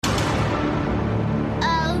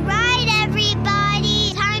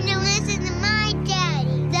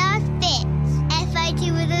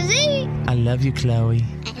love you, Chloe.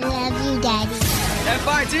 I love you, Daddy.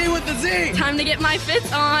 FIT with the Z. Time to get my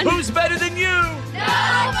Fitz on. Who's better than you?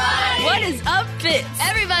 Nobody. What is up, Fitz?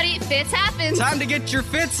 Everybody, Fitz happens. Time to get your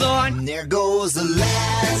Fitz on. And there goes the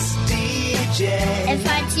last DJ.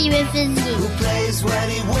 FIT with the Z. Who plays what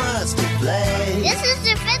he wants to play. This is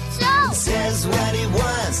the Fitz Show. Says what he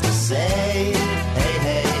wants to say. Hey,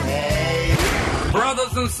 hey, hey.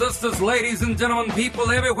 Brothers and sisters, ladies and gentlemen,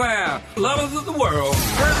 people everywhere, lovers of the world.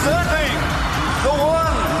 Presenting the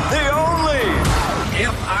one, the only.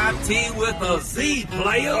 FIT with a Z,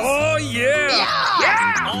 players. Oh, yeah.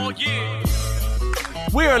 Oh, yeah.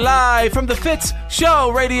 We are live from the Fitz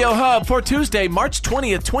Show Radio Hub for Tuesday, March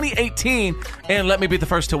 20th, 2018. And let me be the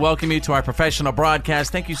first to welcome you to our professional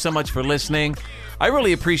broadcast. Thank you so much for listening. I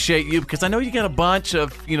really appreciate you because I know you got a bunch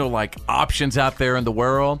of, options out there in the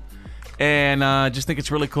world. And I just think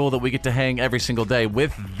it's really cool that we get to hang every single day.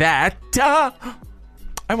 With that,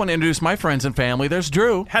 I want to introduce my friends and family. There's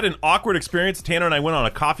Drew. Had an awkward experience. Tanner and I went on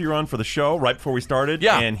a coffee run for the show right before we started.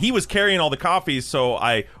 Yeah. And he was carrying all the coffees, so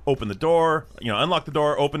I opened the door, unlocked the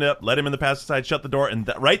door, opened it up, let him in the passenger side, shut the door, and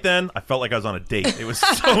right then, I felt like I was on a date. It was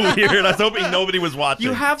so weird. I was hoping nobody was watching.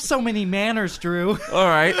 You have so many manners, Drew. All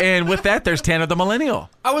right, and with that, there's Tanner the Millennial.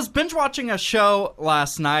 I was binge watching a show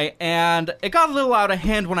last night, and it got a little out of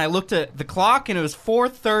hand when I looked at the clock, and it was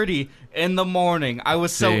 4:30 in the morning. I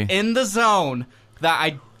was so in the zone that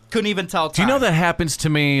I couldn't even tell time. Do you know that happens to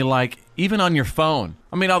me, even on your phone?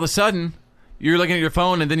 I mean, all of a sudden, you're looking at your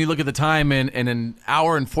phone, and then you look at the time, and an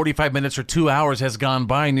hour and 45 minutes or 2 hours has gone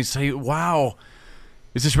by, and you say, wow,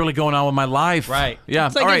 is this really going on with my life? Right. Yeah.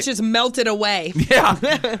 It's like it's just melted away. Yeah.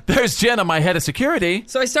 There's Jenna, my head of security.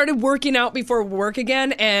 So I started working out before work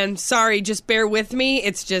again, and sorry, just bear with me.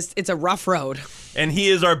 It's a rough road. And he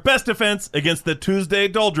is our best defense against the Tuesday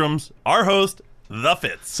doldrums, our host, The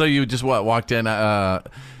Fitz. So you just, walked in,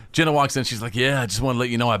 Jenna walks in, she's like, yeah, I just want to let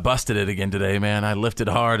you know I busted it again today, man. I lifted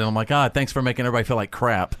hard. And I'm like, thanks for making everybody feel like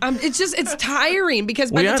crap. It's tiring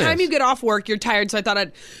because by the time you get off work, you're tired. So I thought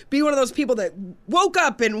I'd be one of those people that woke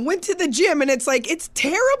up and went to the gym. And it's like, it's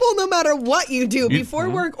terrible no matter what you do, before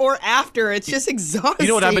work or after. It's just exhausting. You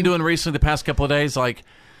know what I've been doing recently the past couple of days?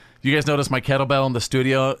 You guys notice my kettlebell in the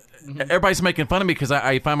studio? Everybody's making fun of me because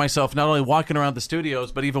I find myself not only walking around the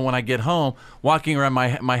studios, but even when I get home, walking around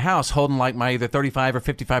my house holding my either 35 or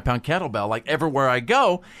 55-pound kettlebell, everywhere I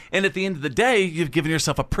go. And at the end of the day, you've given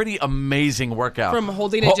yourself a pretty amazing workout. From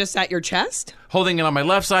holding it just at your chest? Holding it on my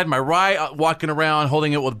left side, my right, walking around,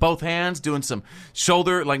 holding it with both hands, doing some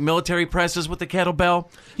shoulder, military presses with the kettlebell.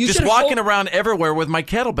 Just walking around everywhere with my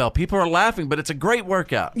kettlebell. People are laughing, but it's a great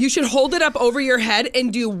workout. You should hold it up over your head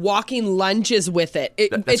and do walking lunges with it.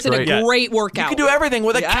 It's a great workout. You can do everything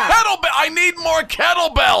with a kettlebell. I need more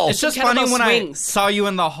kettlebells. It's just funny when I saw you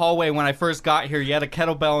in the hallway when I first got here. You had a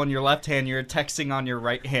kettlebell in your left hand. You were texting on your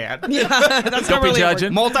right hand. Yeah, that's Don't be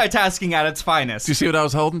judging. Multitasking at its finest. Do you see what I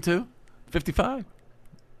was holding to? 55.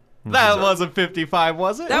 That wasn't 55,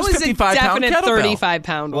 was it? That was a definite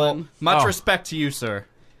 35-pound one. Much respect to you, sir.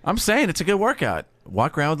 I'm saying it's a good workout.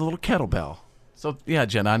 Walk around with a little kettlebell. So, yeah,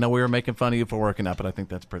 Jenna, I know we were making fun of you for working out, but I think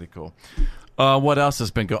that's pretty cool. What else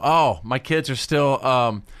has been going on? Oh, my kids are still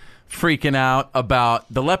freaking out about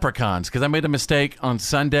the leprechauns because I made a mistake on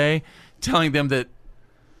Sunday telling them that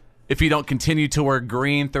if you don't continue to wear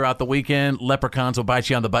green throughout the weekend, leprechauns will bite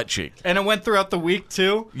you on the butt cheek. And it went throughout the week,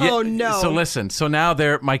 too? Yeah, oh, no. So listen, now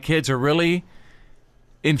my kids are really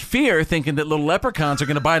in fear thinking that little leprechauns are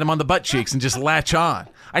going to bite them on the butt cheeks and just latch on.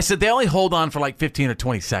 I said they only hold on for 15 or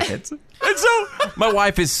 20 seconds. And so my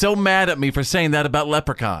wife is so mad at me for saying that about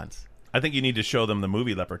leprechauns. I think you need to show them the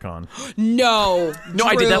movie Leprechaun. No, Drew.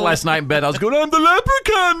 I did that last night in bed. I was going, I'm the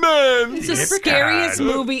Leprechaun Man. It's the scariest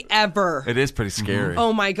movie ever. It is pretty scary.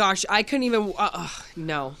 Oh my gosh, I couldn't even.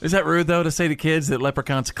 No. Is that rude though to say to kids that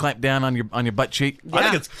leprechauns clamp down on your butt cheek? Yeah. I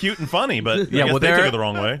think it's cute and funny, but they took it the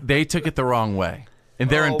wrong way. They took it the wrong way, and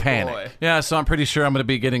they're in panic. Boy. Yeah, so I'm pretty sure I'm going to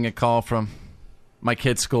be getting a call from my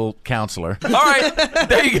kid's school counselor. All right,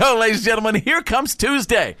 there you go, ladies and gentlemen. Here comes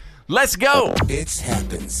Tuesday. Let's go. It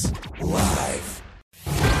happens live.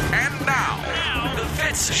 And now, the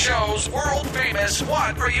Fitz Show's world-famous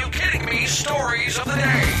What Are You Kidding Me stories of the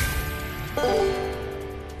day.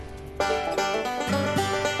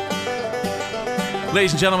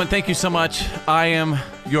 Ladies and gentlemen, thank you so much. I am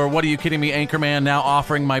your What Are You Kidding Me anchorman, now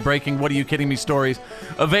offering my breaking What Are You Kidding Me stories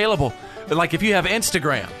available. If you have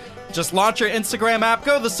Instagram. Just launch your Instagram app,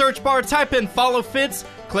 go to the search bar, type in follow Fitz,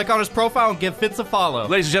 click on his profile, and give Fitz a follow.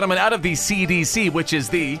 Ladies and gentlemen, out of the CDC, which is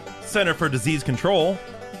the Center for Disease Control.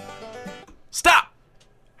 Stop!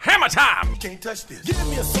 Hammer time! can't touch this. Give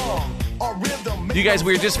me a song or rhythm. You guys,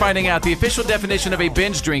 we were just finding out the official definition of a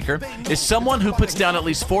binge drinker is someone who puts down at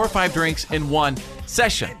least 4 or 5 drinks in one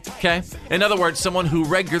session, okay? In other words, someone who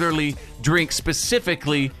regularly drinks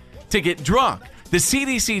specifically to get drunk. The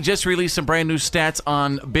CDC just released some brand new stats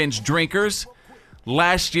on binge drinkers.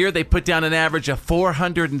 Last year, they put down an average of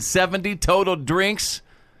 470 total drinks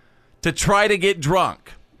to try to get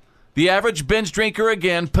drunk. The average binge drinker,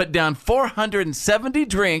 again, put down 470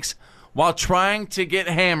 drinks while trying to get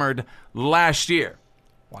hammered last year.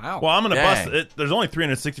 Wow. Well, I'm going to bust it. There's only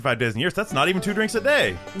 365 days in a year, so that's not even 2 drinks a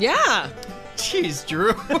day. Yeah. Jeez,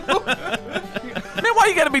 Drew. Man, why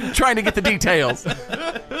you got to be trying to get the details?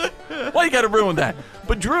 Why you got to ruin that?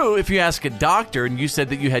 But Drew, if you ask a doctor and you said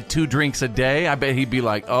that you had 2 drinks a day, I bet he'd be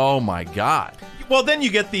like, oh my God. Well, then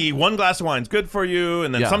you get the 1 glass of wine's good for you,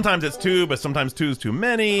 and then sometimes it's 2, but sometimes 2's too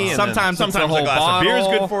many. And sometimes a glass of beer is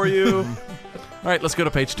good for you. All right, let's go to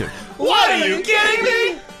page 2. What are you kidding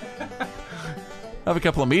me? I have a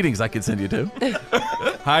couple of meetings I could send you to.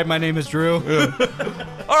 Hi, my name is Drew.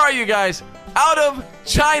 All right, you guys. Out of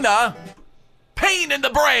China, pain in the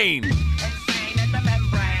brain.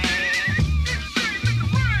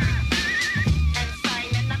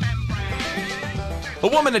 A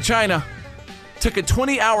woman in China took a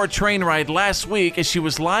 20-hour train ride last week as she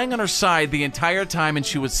was lying on her side the entire time and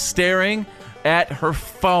she was staring at her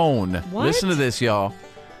phone. What? Listen to this, y'all.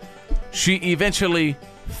 She eventually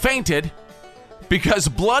fainted because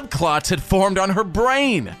blood clots had formed on her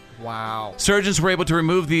brain. Wow. Surgeons were able to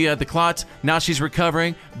remove the clots. Now she's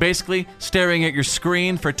recovering. Basically, staring at your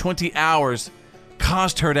screen for 20 hours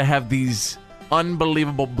caused her to have these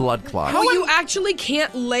unbelievable blood clots. Well, you actually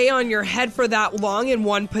can't lay on your head for that long in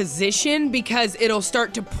one position because it'll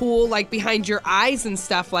start to pool like behind your eyes and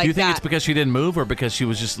stuff like that. Do you think it's because she didn't move or because she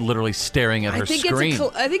was just literally staring at her screen?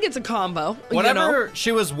 I think it's a combo. Whatever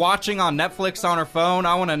she was watching on Netflix on her phone,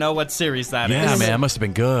 I want to know what series that is. Yeah, man, it must have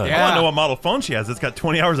been good. I want to know what model phone she has. It's got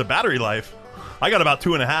 20 hours of battery life. I got about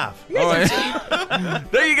 2.5. All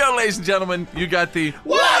right. There you go, ladies and gentlemen. You got the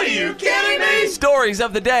What are you kidding me? stories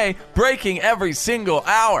of the day breaking every single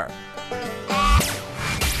hour.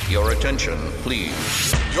 Your attention,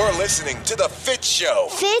 please. You're listening to The Fitz Show.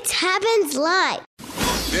 Fitz happens live.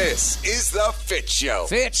 This is The Fitz Show.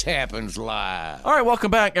 Fitz happens live. All right, welcome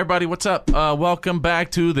back, everybody. What's up? Welcome back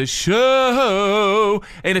to the show.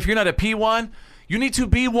 And if you're not a P1, you need to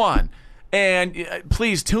be one. And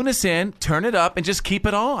please tune us in, turn it up, and just keep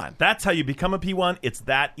it on. That's how you become a P1. It's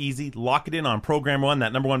that easy. Lock it in on Program 1,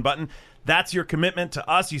 that number 1 button. That's your commitment to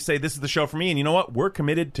us. You say, this is the show for me. And you know what? We're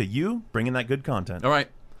committed to you bringing that good content. All right.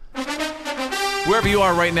 Wherever you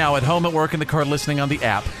are right now, at home, at work, in the car, listening on the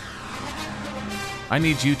app, I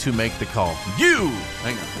need you to make the call. You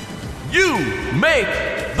make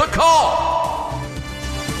the call.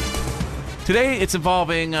 Today, it's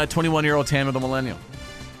involving 21-year-old Tanner the Millennial.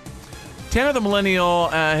 Tanner the Millennial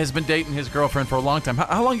has been dating his girlfriend for a long time.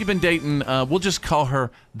 How long have you been dating? We'll just call her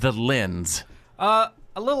the Lens. A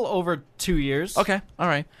little over 2 years. Okay, all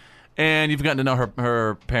right. And you've gotten to know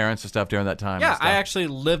her parents and stuff during that time? Yeah, I actually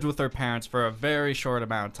lived with her parents for a very short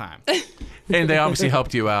amount of time. And they obviously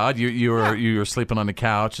helped you out. You were sleeping on the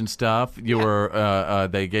couch and stuff.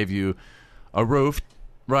 They gave you a roof,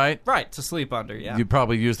 right? Right, to sleep under, yeah. You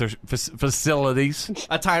probably used their facilities.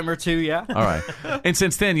 A time or two, yeah. All right. And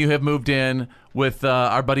since then, you have moved in with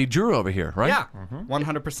our buddy Drew over here, right? Yeah,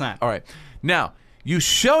 100%. All right. Now, you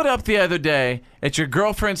showed up the other day at your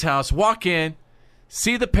girlfriend's house, walk in,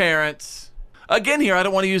 see the parents. Again here, I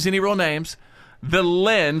don't want to use any real names. The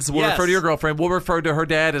Lens will refer to your girlfriend. We'll refer to her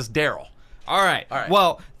dad as Daryl. All right.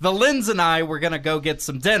 Well, the Lens and I were going to go get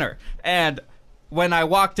some dinner. And when I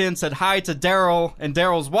walked in, said hi to Daryl and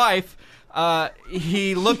Daryl's wife,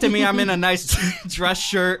 he looked at me. I'm in a nice dress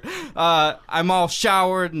shirt. I'm all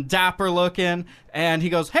showered and dapper looking. And he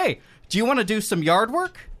goes, hey, do you want to do some yard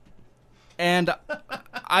work? And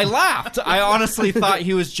I laughed. I honestly thought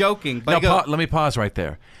he was joking. But now, let me pause right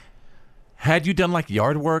there. Had you done like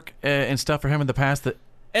yard work and stuff for him in the past?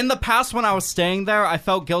 In the past, when I was staying there, I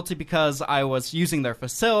felt guilty because I was using their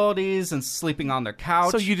facilities and sleeping on their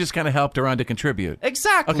couch. So you just kind of helped around to contribute.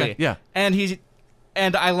 Exactly. Okay, yeah.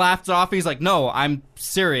 And I laughed it off. He's like, no, I'm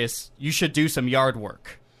serious. You should do some yard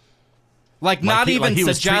work. Like not even he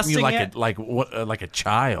suggesting was treating it. you like a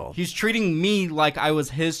child. He's treating me like I was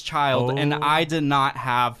his child, and I did not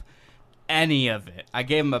have any of it. I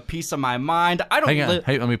gave him a piece of my mind. I don't. Hang on.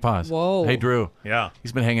 Hey, let me pause. Whoa. Hey, Drew. Yeah.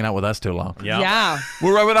 He's been hanging out with us too long. Yeah.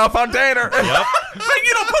 We're rubbing off on Tanner. Yep. Like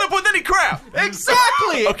you don't put up with any crap.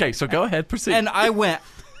 Exactly. Okay, so go ahead, proceed. And I went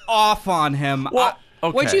off on him. Well,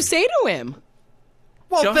 okay. What'd you say to him?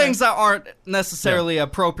 Well, things that aren't necessarily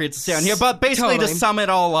appropriate to say on here, but basically to sum it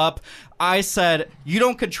all up, I said, you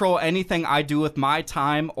don't control anything I do with my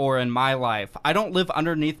time or in my life. I don't live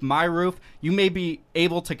underneath my roof. You may be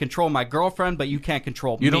able to control my girlfriend, but you can't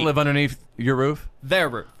control me. You don't live underneath your roof? Their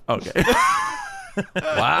roof. Okay.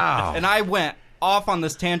 Wow. And I went off on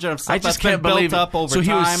this tangent of stuff I just that's can't been believe built up over so time.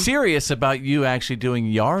 he was serious about you actually doing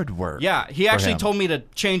yard work. Yeah, he actually told me to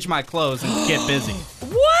change my clothes and get busy.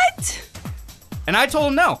 What? And I told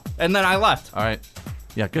him no, and then I left. All right.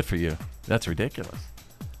 Yeah, good for you. That's ridiculous.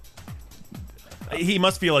 He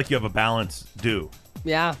must feel like you have a balance due.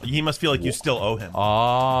 Yeah. He must feel like you still owe him.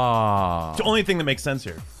 Oh. It's the only thing that makes sense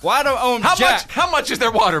here. Well, I don't owe him jack. How much is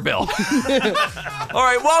their water bill? All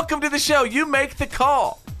right, welcome to the show. You make the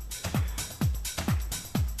call.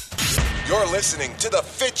 You're listening to The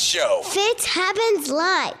Fitz Show. Fitz happens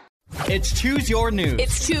live. It's Choose Your News.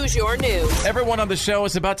 It's Choose Your News. Everyone on the show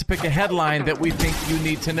is about to pick a headline that we think you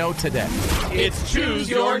need to know today. It's Choose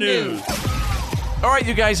Your News. All right,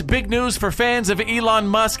 you guys, big news for fans of Elon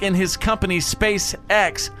Musk and his company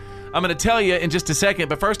SpaceX. I'm going to tell you in just a second,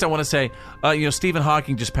 but first I want to say, Stephen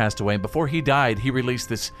Hawking just passed away, and before he died, he released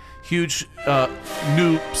this huge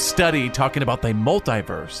new study talking about the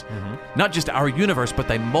multiverse. Not just our universe, but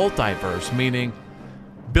the multiverse, meaning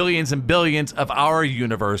billions and billions of our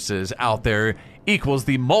universes out there equals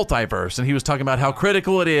the multiverse. And he was talking about how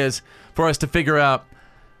critical it is for us to figure out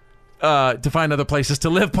to find other places to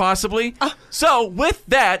live, possibly. So, with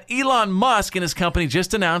that, Elon Musk and his company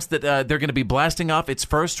just announced that they're going to be blasting off its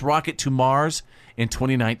first rocket to Mars in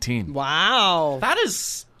 2019. Wow. That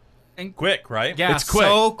is quick, right? Yeah, it's quick.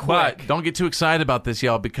 so quick. But don't get too excited about this,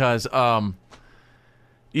 y'all, because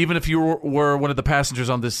even if you were one of the passengers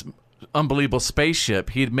on this unbelievable spaceship,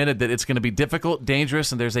 he admitted that it's going to be difficult,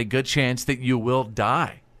 dangerous, and there's a good chance that you will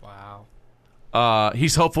die.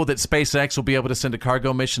 He's hopeful that SpaceX will be able to send a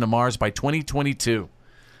cargo mission to Mars by 2022.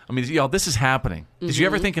 I mean, y'all, this is happening. Did you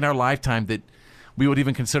ever think in our lifetime that we would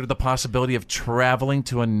even consider the possibility of traveling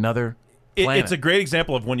to another planet? It's a great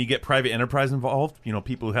example of when you get private enterprise involved,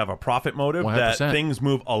 people who have a profit motive, 100%. that things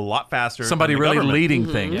move a lot faster. Somebody than the really government. leading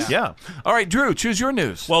things. Yeah. All right, Drew, choose your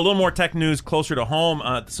news. Well, a little more tech news closer to home.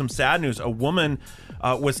 Some sad news. A woman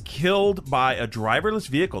was killed by a driverless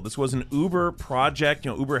vehicle. This was an Uber project.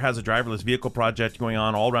 Uber has a driverless vehicle project going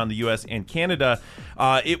on all around the U.S. and Canada.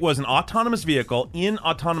 It was an autonomous vehicle in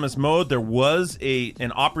autonomous mode. There was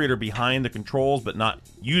an operator behind the controls, but not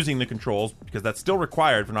using the controls because that's still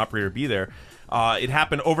required for an operator to be there. It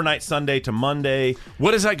happened overnight Sunday to Monday.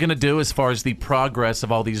 What is that going to do as far as the progress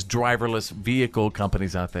of all these driverless vehicle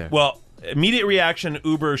companies out there? Well, immediate reaction,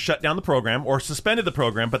 Uber shut down the program or suspended the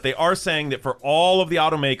program, but they are saying that for all of the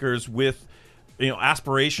automakers with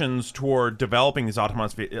aspirations toward developing these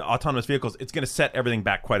autonomous vehicles, it's going to set everything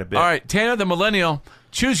back quite a bit. All right, Tanner the Millennial,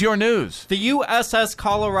 choose your news. The USS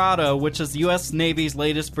Colorado, which is the U.S. Navy's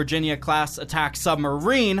latest Virginia-class attack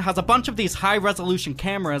submarine, has a bunch of these high-resolution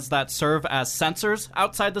cameras that serve as sensors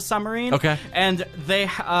outside the submarine. Okay. And they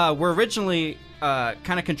were originally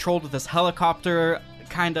kind of controlled with this helicopter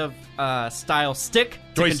kind of style stick to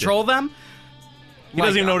Joystick. control them. He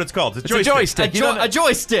doesn't even know what it's called. It's a joystick. A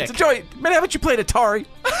joystick. It's a Man, haven't you played Atari?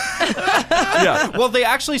 Yeah. Well, they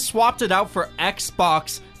actually swapped it out for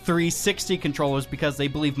Xbox 360 controllers because they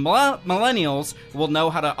believe millennials will know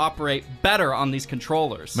how to operate better on these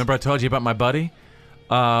controllers. Remember I told you about my buddy?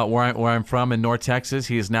 Where I'm from in North Texas.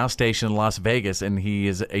 He is now stationed in Las Vegas, and he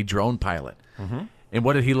is a drone pilot. And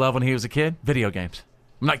what did he love when he was a kid? Video games.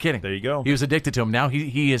 I'm not kidding. There you go. He was addicted to them. Now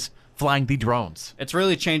he is flying the drones. It's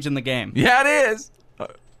really changing the game. Yeah, it is.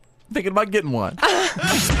 Thinking about getting one.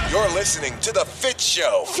 You're listening to The Fitz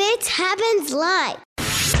Show. Fitz happens live.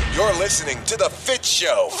 You're listening to The Fitz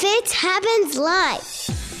Show. Fitz happens live.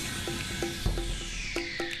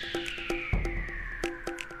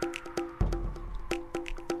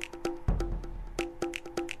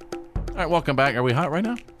 All right, welcome back. Are we hot right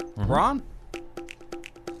now? We're on.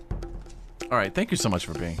 All right, thank you so much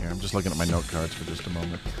for being here. I'm just looking at my note cards for just a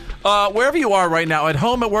moment. Wherever you are right now, at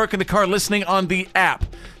home, at work, in the car, listening on the app,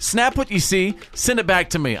 snap what you see, send it back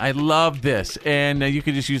to me. I love this. And you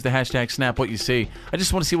can just use the hashtag snap what you see. I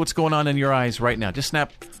just want to see what's going on in your eyes right now. Just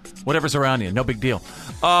snap whatever's around you. No big deal.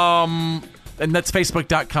 And that's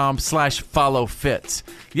facebook.com/follow Fitz.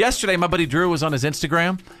 Yesterday, my buddy Drew was on his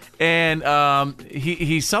Instagram, and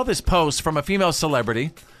he saw this post from a female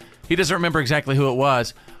celebrity. He doesn't remember exactly who it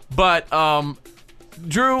was. But,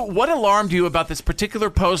 Drew, what alarmed you about this particular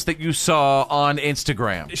post that you saw on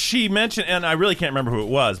Instagram? She mentioned, and I really can't remember who it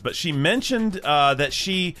was, but she mentioned that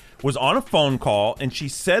she was on a phone call and she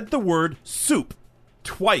said the word soup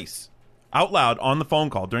twice out loud on the phone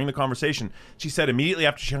call during the conversation. She said immediately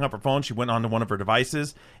after she hung up her phone, she went onto one of her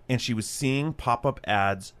devices, and she was seeing pop-up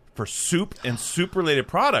ads for soup and soup-related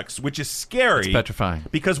products, which is scary. It's petrifying.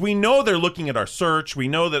 Because we know they're looking at our search. We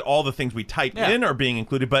know that all the things we type in are being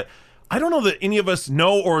included, but I don't know that any of us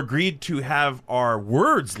know or agreed to have our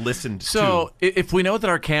words listened to. So if we know that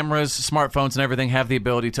our cameras, smartphones, and everything have the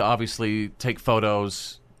ability to obviously take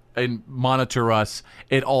photos and monitor us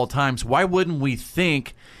at all times, why wouldn't we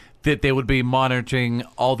think that they would be monitoring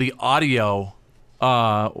all the audio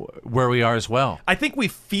where we are as well? I think we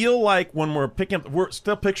feel like when we're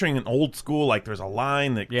still picturing an old school, like there's a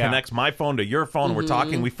line that connects my phone to your phone, and we're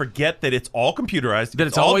talking. We forget that it's all computerized. That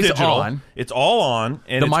it's always digital. on. It's all on.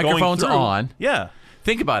 And the it's microphone's going through. on. Yeah.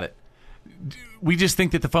 Think about it. We just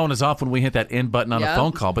think that the phone is off when we hit that end button on a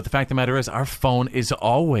phone call, but the fact of the matter is our phone is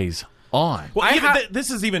always on. Well,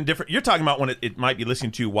 this is even different. You're talking about when it might be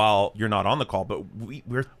listening to while you're not on the call, but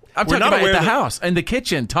I'm talking about at the house, in the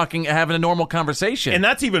kitchen, having a normal conversation. And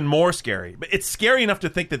that's even more scary. But it's scary enough to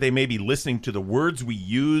think that they may be listening to the words we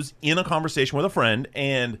use in a conversation with a friend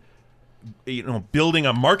and building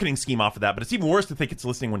a marketing scheme off of that. But it's even worse to think it's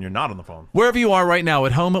listening when you're not on the phone. Wherever you are right now,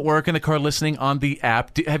 at home, at work, in the car, listening on the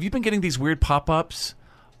app, have you been getting these weird pop-ups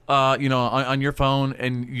on your phone?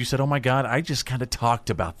 And you said, oh, my God, I just kind of talked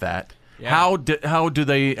about that. Yeah. How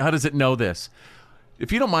does it know this?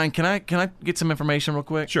 If you don't mind, can I get some information real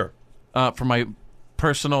quick? Sure. For my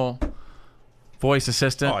personal voice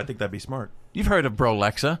assistant. Oh, I think that'd be smart. You've heard of Bro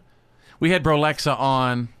Lexa. We had Bro Lexa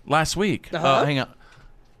on last week. Hang on.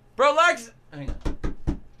 Bro Lexa. Hang on.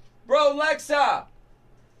 Bro Lexa.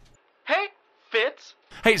 Hey, Fitz.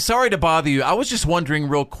 Hey, sorry to bother you. I was just wondering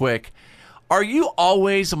real quick. Are you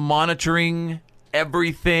always monitoring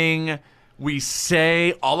everything we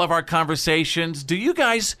say, all of our conversations? Do you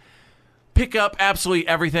guys pick up absolutely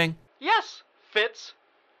everything? Yes, Fitz.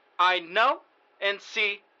 I know and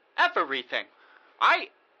see everything. I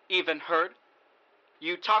even heard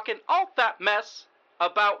you talking all that mess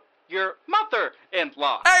about your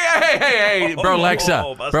mother-in-law. Hey, Bro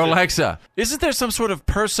Lexa. Bro Lexa. Isn't there some sort of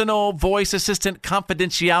personal voice assistant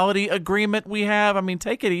confidentiality agreement we have? I mean,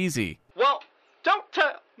 take it easy. Well, don't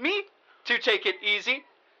tell me to take it easy.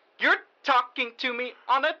 You're talking to me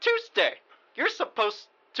on a Tuesday. You're supposed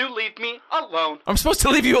to leave me alone. I'm supposed to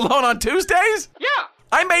leave you alone on Tuesdays? Yeah.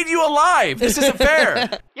 I made you alive. This isn't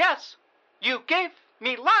fair. Yes, you gave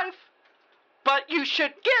me life, but you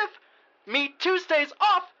should give me Tuesdays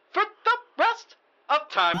off for the rest of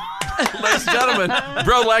time. Ladies and gentlemen,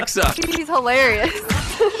 Bro Lexa. He's hilarious.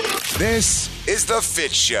 This is The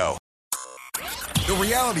Fitz Show. The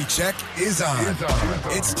reality check is on.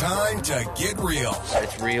 It's time to get real.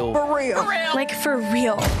 It's real. For real. Like for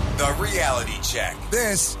real. The reality check.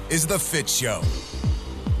 This is The Fitz Show.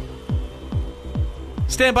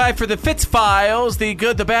 Stand by for the Fitz Files, the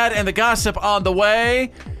good, the bad, and the gossip on the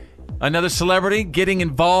way. Another celebrity getting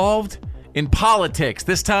involved in politics.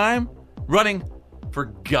 This time, running for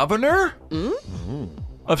governor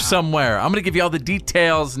of somewhere. I'm going to give you all the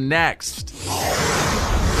details next.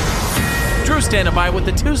 Drew standing by with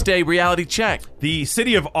the Tuesday reality check. The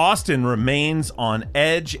city of Austin remains on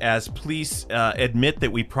edge as police admit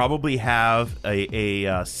that we probably have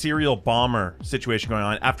a serial bomber situation going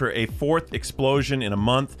on after a fourth explosion in a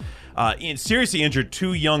month. Seriously injured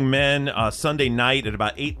two young men Sunday night at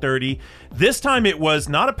about 8:30. This time it was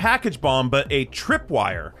not a package bomb, but a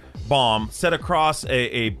tripwire bomb set across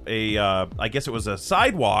I guess it was a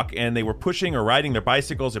sidewalk, and they were pushing or riding their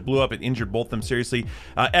bicycles. It blew up and injured both of them seriously.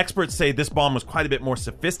 Experts say this bomb was quite a bit more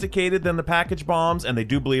sophisticated than the package bombs, and they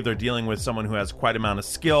do believe they're dealing with someone who has quite an amount of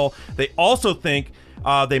skill. They also think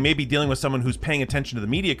they may be dealing with someone who's paying attention to the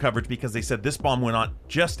media coverage, because they said this bomb went on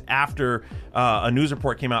just after a news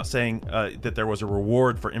report came out saying that there was a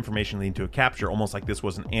reward for information leading to a capture, almost like this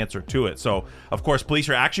was an answer to it. So, of course, police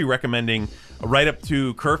are actually recommending right up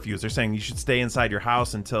to curfews. They're saying you should stay inside your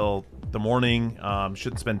house until the morning,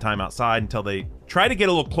 shouldn't spend time outside until they try to get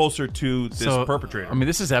a little closer to this perpetrator. I mean,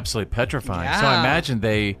 this is absolutely petrifying. Yeah. So I imagine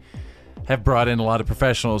they have brought in a lot of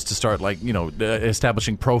professionals to start,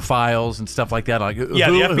 establishing profiles and stuff like that. Like, the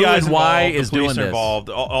FBI and why is doing this? Are involved.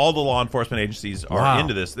 All the law enforcement agencies are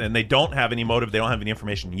into this, and they don't have any motive. They don't have any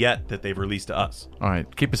information yet that they've released to us. All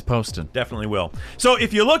right, keep us posted. Definitely will. So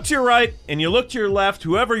if you look to your right and you look to your left,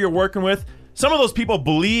 whoever you're working with, some of those people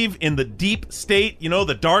believe in the deep state,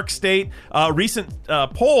 the dark state. Recent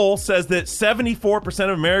poll says that 74%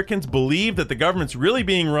 of Americans believe that the government's really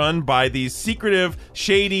being run by these secretive,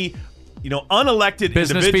 shady, unelected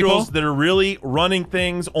Business individuals people? that are really running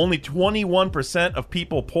things. Only 21% of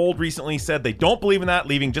people polled recently said they don't believe in that,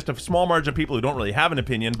 leaving just a small margin of people who don't really have an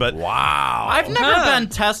opinion. But wow, I've never been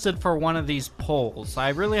tested for one of these polls. I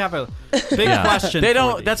really have a big question. They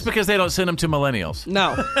don't. That's because they don't send them to millennials.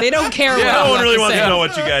 No, they don't care. Yeah, what no one really wants say. to know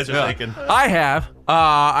what you guys are thinking. I have.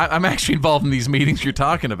 I'm actually involved in these meetings you're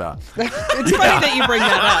talking about. It's funny that you bring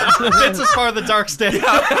that up. Fitz is part of the dark state.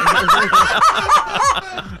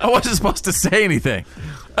 I wasn't supposed to say anything.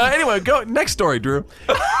 Anyway, go next story, Drew.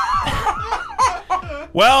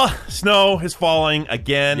 Well, snow is falling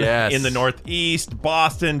again Yes. in the Northeast,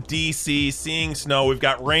 Boston, D.C., seeing snow. We've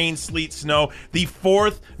got rain, sleet, snow. The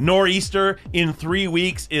fourth nor'easter in 3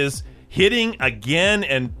 weeks is hitting again,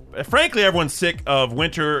 and frankly, everyone's sick of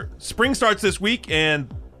winter. Spring starts this week,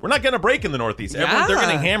 and we're not getting a break in the Northeast. Yeah. They're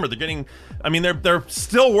getting hammered. They're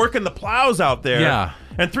still working the plows out there. Yeah.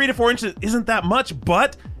 And 3 to 4 inches isn't that much,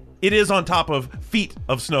 but it is on top of feet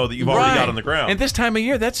of snow that you've already got on the ground. And this time of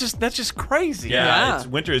year, that's just crazy. Yeah.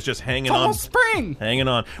 Winter is just hanging on. Almost spring. Hanging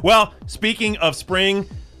on. Well, speaking of spring,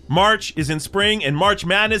 March is in spring, and March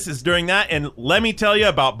Madness is during that. And let me tell you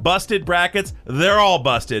about busted brackets. They're all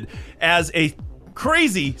busted. As a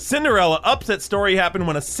crazy Cinderella upset story happened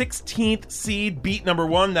when a 16th seed beat number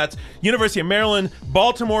 1. That's University of Maryland.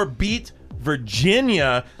 Baltimore beat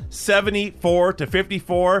Virginia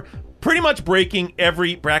 74-54. Pretty much breaking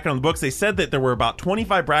every bracket on the books. They said that there were about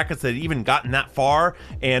 25 brackets that had even gotten that far,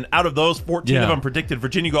 and out of those, 14 of them predicted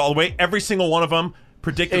Virginia go all the way. Every single one of them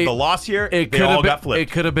predicted the loss here. They all got flipped.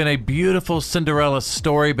 It could have been a beautiful Cinderella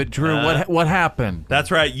story, but Drew, what happened? That's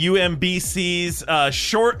right. UMBC's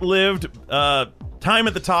short-lived time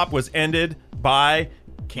at the top was ended by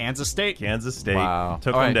Kansas State. Wow.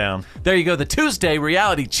 Took All them right. down. There you go. The Tuesday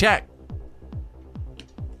reality check.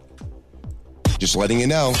 Just letting you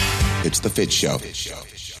know, it's the Fitz Show.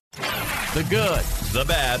 The good. The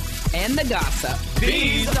bad. And the gossip.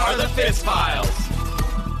 These are the Fitz Files.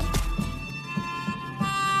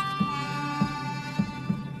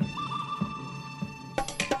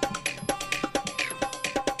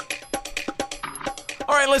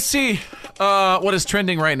 All right, let's see what is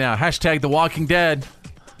trending right now. Hashtag The Walking Dead.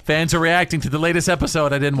 Fans are reacting to the latest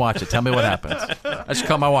episode. I didn't watch it. Tell me what happens. I should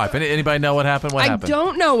call my wife. Anybody know what happened? What happened? I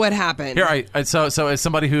don't know what happened. Here, so as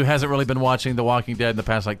somebody who hasn't really been watching The Walking Dead in the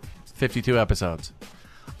past 52 episodes,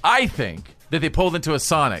 I think that they pulled into a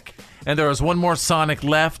Sonic, and there was one more Sonic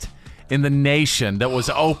left in the nation that was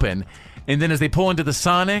open. And then as they pull into the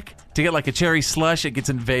Sonic to get a cherry slush, it gets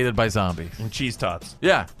invaded by zombies. And cheese tots.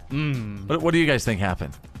 Yeah. What do you guys think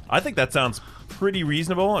happened? I think that sounds pretty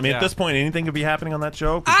reasonable. At this point, anything could be happening on that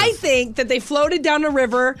show. I think that they floated down a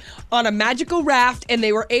river on a magical raft, and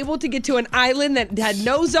they were able to get to an island that had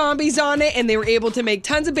no zombies on it, and they were able to make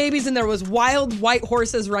tons of babies, and there was wild white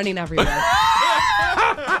horses running everywhere.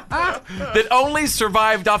 That only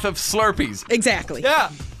survived off of Slurpees. Exactly. Yeah,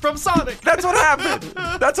 from Sonic. That's what happened.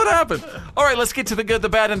 That's what happened. All right, let's get to the good, the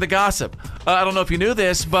bad, and the gossip. I don't know if you knew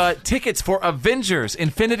this, but tickets for Avengers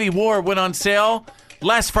Infinity War went on sale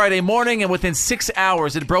last Friday morning, and within 6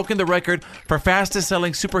 hours, it broke the record for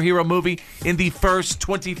fastest-selling superhero movie in the first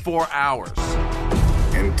 24 hours.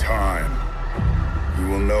 In time, you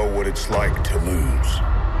will know what it's like to lose.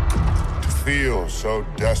 To feel so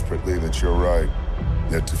desperately that you're right,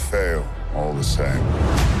 yet to fail all the same.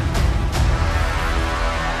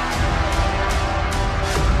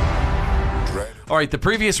 All right, the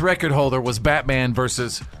previous record holder was Batman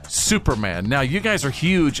versus Superman. Now, you guys are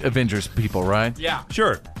huge Avengers people, right? Yeah.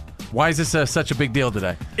 Sure. Why is this such a big deal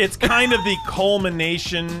today? It's kind of the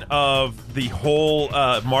culmination of the whole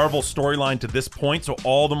Marvel storyline to this point. So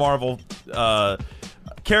all the Marvel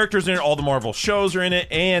characters are in it, all the Marvel shows are in it,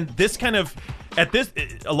 and this kind of... a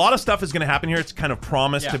lot of stuff is going to happen here. It's kind of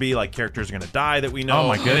promised to be characters are going to die that we know. Oh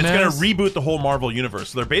my goodness! And it's going to reboot the whole Marvel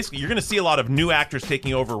universe. So you're going to see a lot of new actors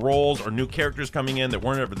taking over roles or new characters coming in that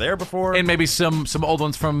weren't ever there before, and maybe some old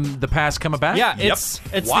ones from the past coming back. Yeah, it's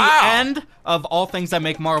the end of all things that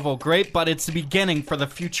make Marvel great, but it's the beginning for the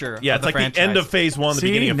future. Yeah, of it's the the end of Phase 1, the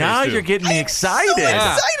beginning of Phase 2. Now you're getting me excited. So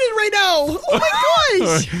excited right now! Oh my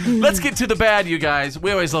gosh! Let's get to the bad, you guys.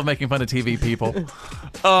 We always love making fun of TV people.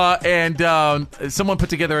 And someone put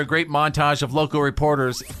together a great montage of local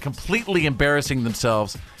reporters completely embarrassing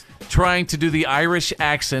themselves trying to do the Irish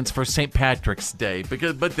accents for St. Patrick's Day.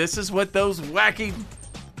 But this is what those wacky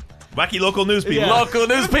local news people local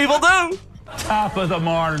news people do. Top of the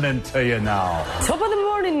morning to you now. Top of the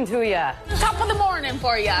morning to ya. Top of the morning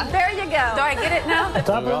for ya. There you go. Do I get it now?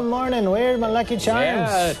 Top of the morning. Where's my Lucky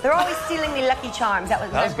Charms? Yeah. They're always stealing me Lucky Charms. That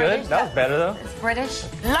was good. British? That was better though. It's British.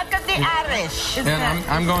 Look at the Irish.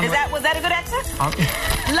 I'm going. Was that a good accent?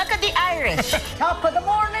 Look at the Irish. Top of the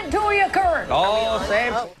morning to you, Kurt. Oh,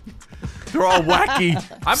 same. They're all wacky.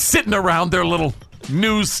 I'm sitting around their little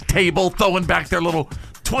news table, throwing back their little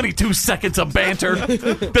 22 seconds of banter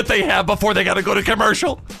that they have before they got to go to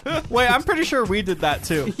commercial. Wait, I'm pretty sure we did that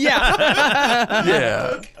too.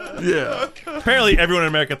 Yeah. Apparently, everyone in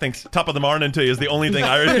America thinks "top of the morning" to you is the only thing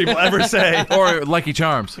Irish people ever say. Or Lucky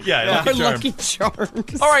Charms. Yeah, Lucky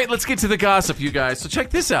Charms. All right, let's get to the gossip, you guys. So check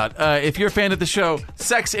this out. If you're a fan of the show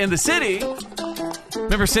Sex and the City,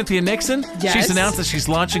 remember Cynthia Nixon? Yes. She's announced that she's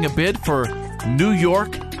launching a bid for New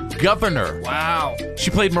York governor. Wow.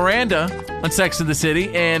 She played Miranda on Sex and the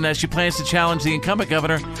City, and she plans to challenge the incumbent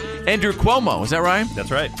governor, Andrew Cuomo. Is that right?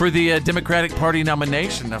 That's right. For the Democratic Party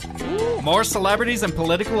nomination. Now, More celebrities in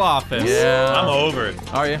political office. yeah. I'm over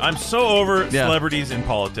it. Are you? I'm so over celebrities in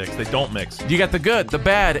politics. They don't mix. You got the good, the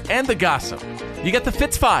bad, and the gossip. You got the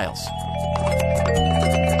Fitz files.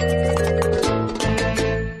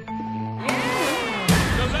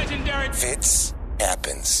 Fitz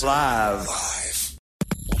happens Live.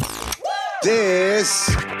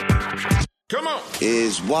 This Come on.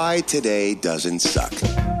 is why today doesn't suck.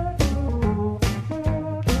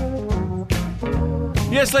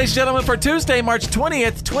 Yes, ladies and gentlemen, for Tuesday, March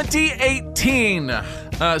 20th, 2018.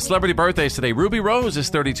 Celebrity birthdays today. Ruby Rose is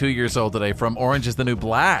 32 years old today from Orange is the New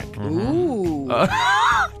Black. Ooh.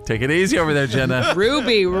 Take it easy over there, Jenna.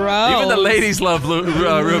 Ruby Rose. Even the ladies love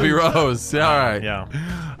Ruby Rose. All right. Yeah.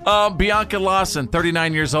 Bianca Lawson,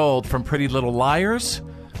 39 years old from Pretty Little Liars.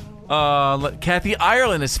 Kathy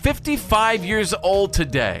Ireland is 55 years old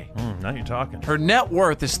today. Now you're talking. Her net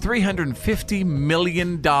worth is $350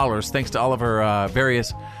 million thanks to all of her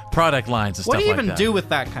various product lines and What stuff do you like even that. do with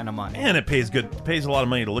that kind of money? And it pays good. It pays a lot of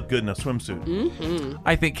money to look good in a swimsuit. Mm-hmm.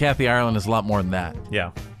 I think Kathy Ireland is a lot more than that.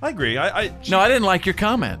 Yeah, I agree. No, I didn't like your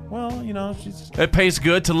comment. Well, you know, she's... It pays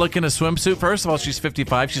good to look in a swimsuit. First of all, she's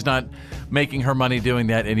 55. She's not making her money doing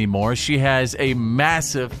that anymore. She has a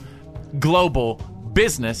massive global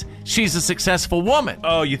business. She's a successful woman.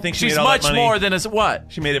 Oh, you think she's made all much that money? more than what?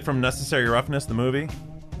 She made it from Necessary Roughness, the movie.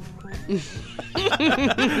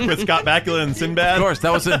 With Scott Bakula and Sinbad. Of course,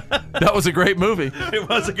 that was a great movie. It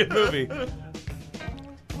was a good movie.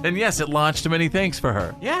 And yes, it launched many things for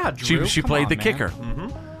her. Yeah, Drew, she come played on, the man. kicker.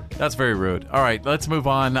 Mm-hmm. That's very rude. All right, let's move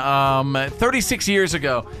on. 36 years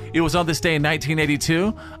ago, it was on this day in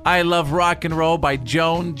 1982. I Love Rock and Roll by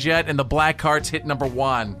Joan Jett and the Blackhearts hit number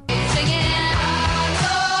 1.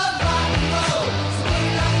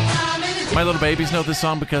 My little babies know this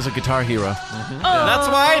song because of Guitar Hero. Mm-hmm. Oh. That's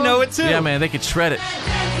why I know it too. Yeah, man, they could shred it.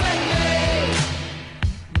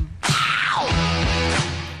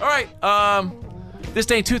 All right, this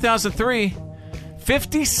day in 2003,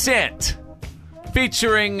 50 Cent,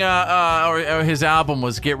 featuring, or his album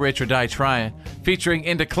was Get Rich or Die Trying, featuring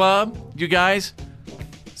In the Club, you guys,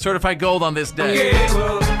 certified gold on this day.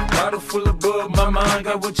 Bottle full of bug, my mind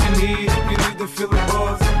got what you need. If you need to feel the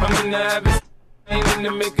buzz, I'm in the habit. Ain't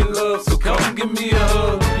into making love, so come give me a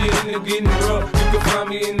hug. You into getting rough, you can find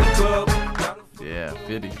me in the club. Yeah,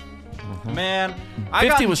 50. Man,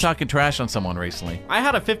 50 was talking trash on someone recently. I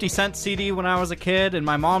had a 50 Cent CD when I was a kid, and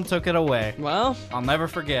my mom took it away. Well, I'll never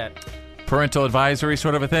forget. Parental advisory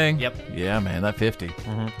sort of a thing? Yep. Yeah, man, that 50.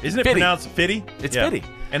 Mm-hmm. Isn't it Fitty. pronounced Fitty? It's yeah. Fitty.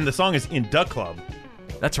 And the song is In the Club.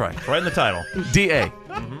 That's right. Right in the title. D.A.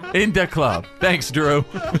 In the Club. Thanks, Drew.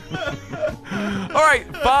 All right,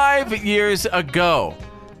 5 years ago,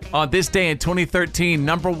 on this day in 2013,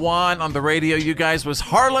 number 1 on the radio, you guys, was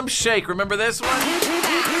Harlem Shake. Remember this one?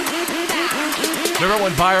 Remember it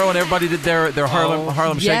went viral and everybody did their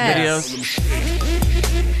Harlem Shake videos?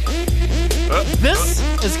 This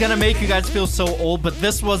is going to make you guys feel so old, but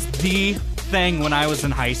this was the thing when I was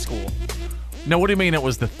in high school. Now, what do you mean it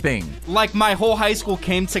was the thing? Like, my whole high school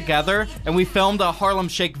came together, and we filmed a Harlem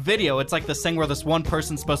Shake video. It's like this thing where this one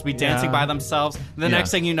person's supposed to be dancing by themselves. The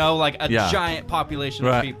next thing you know, like, a giant population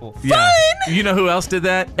of people. Yeah. You know who else did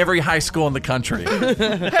that? Every high school in the country. Hey, you know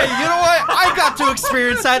what? I got to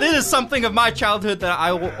experience that. It is something of my childhood that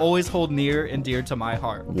I will always hold near and dear to my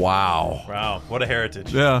heart. Wow. Wow, what a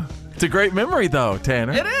heritage. Yeah. It's a great memory, though,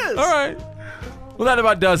 Tanner. It is. All right. Well, that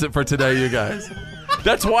about does it for today, you guys.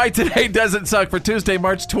 That's why today doesn't suck for Tuesday,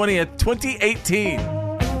 March 20th, 2018.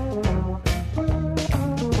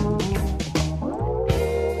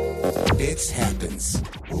 It happens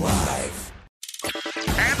live.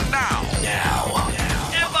 And now.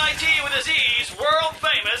 FIT with a Z's world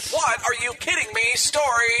famous. What are you kidding? Me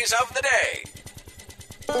stories of the day.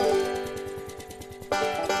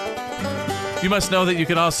 You must know that you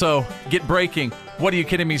can also get breaking What Are You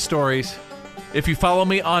Kidding Me stories if you follow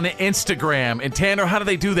me on Instagram. And Tanner, how do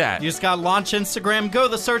they do that? You just gotta launch Instagram, go to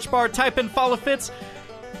the search bar, type in follow Fitz,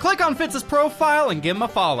 click on Fitz's profile, and give him a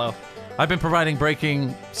follow. I've been providing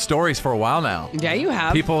breaking stories for a while now. Yeah, you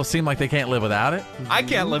have. People seem like they can't live without it. I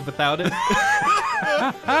can't live without it.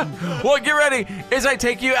 Well, get ready as I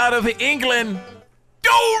take you out of England.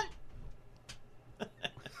 Don't!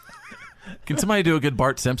 Can somebody do a good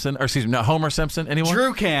Bart Simpson? Or excuse me, not Homer Simpson? Anyone?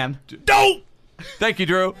 Drew can. Don't! Thank you,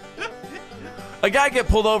 Drew. A guy got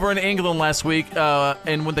pulled over in England last week,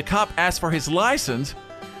 and when the cop asked for his license,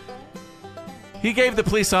 he gave the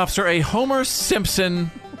police officer a Homer Simpson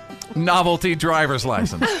novelty driver's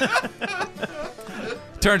license.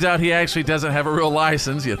 Turns out he actually doesn't have a real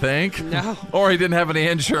license, you think? No. Or he didn't have any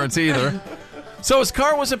insurance either. So his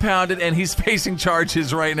car was impounded, and he's facing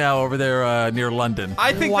charges right now over there near London.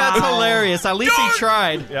 I think that's hilarious. At least he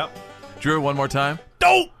tried. Yep. Drew, one more time.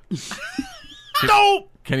 Don't! Don't!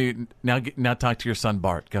 Can you now talk to your son,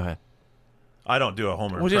 Bart? Go ahead. I don't do a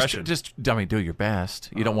Homer Well, impression. just do your best.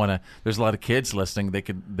 You don't want to. There's a lot of kids listening. They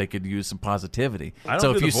could use some positivity. I don't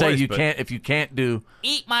so do if the you say voice, you but- can't, if you can't do,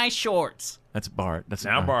 Eat my shorts. that's Bart. That's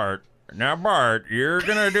Now, Bart, you're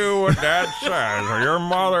going to do what Dad says, or your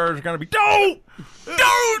mother is going to be... Don't!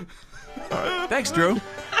 Thanks, Drew.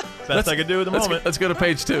 Best I could do at the moment. Let's go to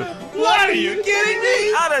page 2. What are you kidding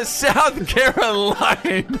me? Out of South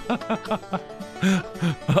Carolina.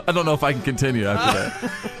 I don't know if I can continue after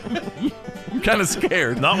that. I'm kind of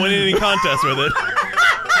scared. Not winning any contest with it.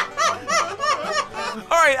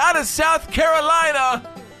 All right, out of South Carolina,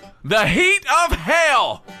 the heat of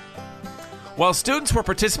hell. While students were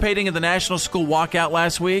participating in the National School Walkout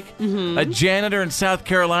last week, a janitor in South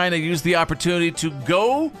Carolina used the opportunity to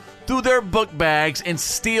go through their book bags and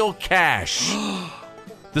steal cash.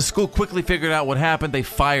 The school quickly figured out what happened. They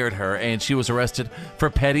fired her, and she was arrested for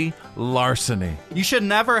petty larceny. You should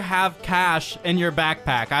never have cash in your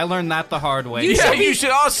backpack. I learned that the hard way. You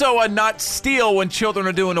should also not steal when children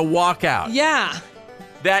are doing a walkout. Yeah.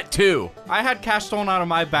 That too. I had cash stolen out of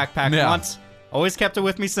my backpack once. Always kept it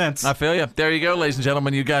with me since. I feel you. There you go, ladies and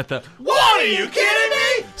gentlemen. You got the What are you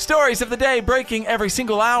kidding me? stories of the day breaking every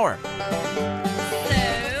single hour.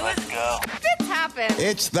 Let's go. Fitz happened.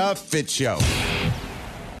 It's the Fitz Show.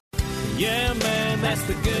 Yeah, man, that's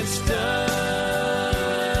the good stuff.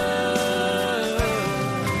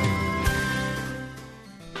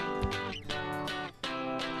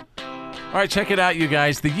 All right, check it out, you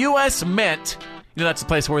guys. The U.S. Mint, that's the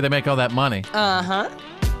place where they make all that money. Uh-huh.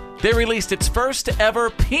 They released its first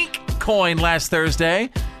ever pink coin last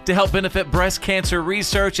Thursday to help benefit breast cancer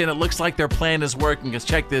research, and it looks like their plan is working. Let's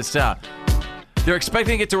check this out. They're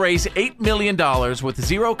expecting it to raise $8 million with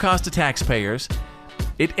zero cost to taxpayers.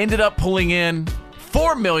 It ended up pulling in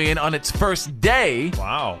 $4 million on its first day.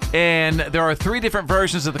 Wow. And there are 3 different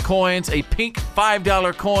versions of the coins: a pink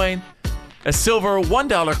 $5 coin, a silver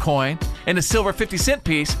 $1 coin, and a silver 50-cent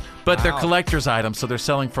piece. But they're collector's items, so they're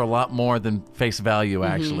selling for a lot more than face value,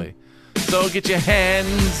 actually. So get your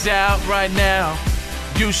hands out right now.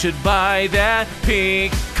 You should buy that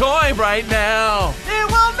pink coin right now. It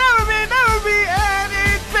will never be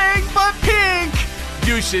anything but pink.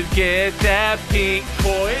 You should get that pink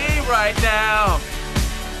coin right now.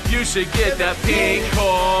 You should get that pink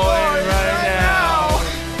coin right now.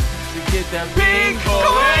 You should get that pink coin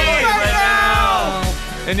right now.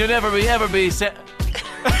 And you'll never ever be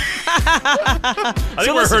I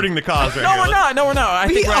think we're hurting the cause right No, here. we're not. I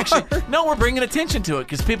think we're bringing attention to it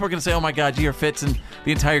because people are going to say, "Oh my God, you hear Fitz and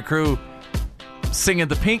the entire crew singing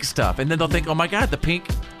the pink stuff," and then they'll think, "Oh my God, the pink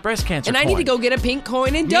breast cancer." And I need to go get a pink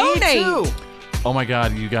coin and donate. Me too. Oh my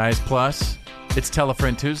God, you guys! Plus, it's Tell a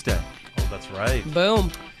Friend Tuesday. Oh, that's right. Boom.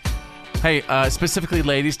 Hey, specifically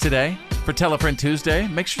ladies today for Tell a Friend Tuesday,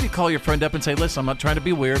 make sure you call your friend up and say, "Listen, I'm not trying to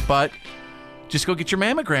be weird, but just go get your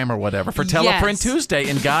mammogram or whatever for Tell a Friend Tuesday."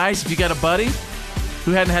 And guys, if you got a buddy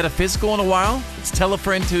who hadn't had a physical in a while, it's Tell a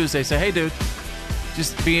Friend Tuesday. Say, "Hey, dude,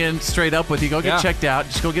 just being straight up with you, go get checked out.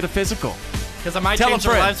 Just go get a physical." Because I might change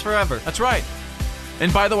their lives forever. That's right.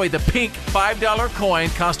 And by the way, the pink $5 coin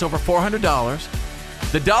cost over $400.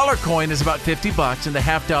 The dollar coin is about $50, and the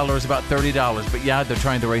 $half is about $30. But yeah, they're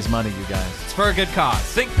trying to raise money, you guys. It's for a good cause.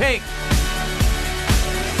 Think pink.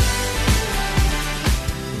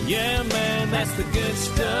 Yeah, man, that's the good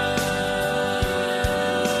stuff.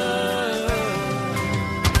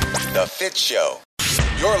 The Fitz Show.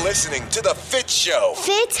 You're listening to The Fitz Show.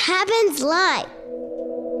 Fitz happens live.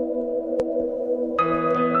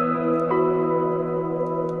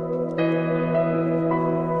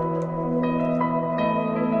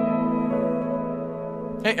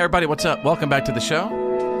 Hey, everybody, what's up? Welcome back to the show.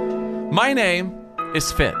 My name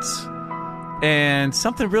is Fitz, and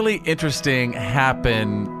something really interesting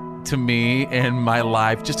happened to me in my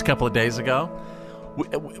life just a couple of days ago.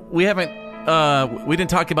 We didn't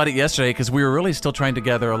talk about it yesterday because we were really still trying to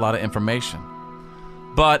gather a lot of information.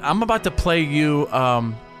 But I'm about to play you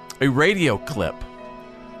a radio clip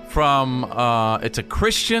from, it's a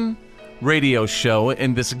Christian radio show,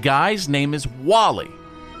 and this guy's name is Wally.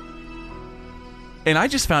 And I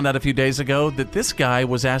just found out a few days ago that this guy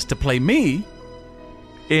was asked to play me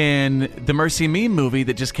in the Mercy Me movie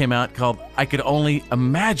that just came out called I Could Only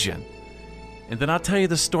Imagine. And then I'll tell you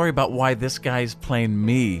the story about why this guy's playing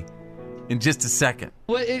me in just a second.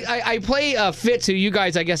 Well, I play Fitz, who you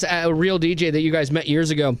guys, I guess, a real DJ that you guys met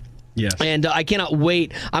years ago. Yes. And I cannot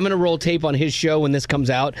wait. I'm going to roll tape on his show when this comes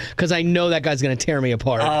out because I know that guy's going to tear me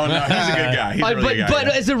apart. Oh, no, he's a good guy. He's a really good guy. But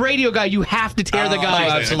as a radio guy, you have to tear the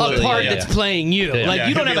guy apart that's playing you. Yeah. Like,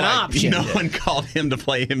 you don't have an option. No one called him to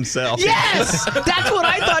play himself. Yes! That's what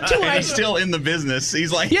I thought, too. He's still in the business.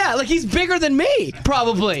 He's like... Yeah, like he's bigger than me,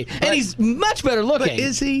 probably. And he's much better looking. But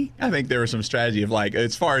is he? I think there was some strategy of, like,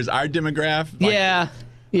 as far as our demographic... Like, yeah.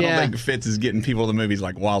 I don't think Fitz is getting people to movies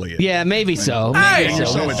like Wally is. Yeah, maybe so. Hey! You're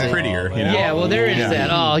so much prettier. You know? Yeah, well, there is that.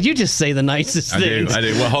 Oh, you just say the nicest things. I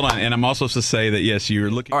do. Well, hold on. And I'm also supposed to say that, yes, you're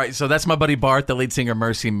looking... All right, so that's my buddy Bart, the lead singer,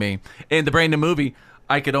 Mercy Me. And the brand new movie,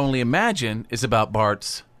 I Could Only Imagine, is about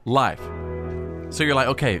Bart's life. So you're like,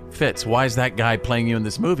 okay, Fitz, why is that guy playing you in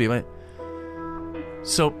this movie?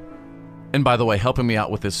 So, and by the way, helping me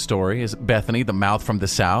out with this story is Bethany, the mouth from the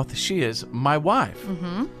South. She is my wife.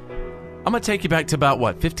 Mm-hmm. I'm going to take you back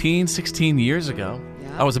to 15, 16 years ago.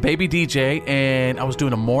 Yeah. I was a baby DJ, and I was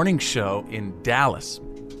doing a morning show in Dallas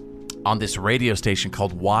on this radio station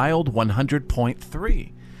called Wild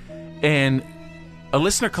 100.3. And a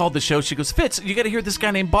listener called the show. She goes, Fitz, you got to hear this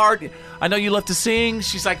guy named Bart. I know you love to sing.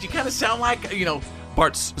 She's like, you kind of sound like,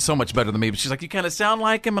 Bart's so much better than me. But she's like, you kind of sound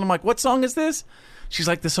like him. And I'm like, what song is this? She's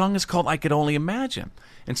like, the song is called I Could Only Imagine.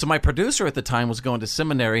 And so my producer at the time was going to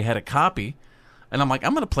seminary, had a copy. And I'm like,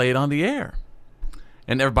 I'm going to play it on the air.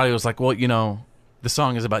 And everybody was like, well, the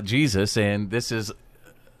song is about Jesus, and this is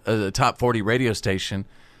a top 40 radio station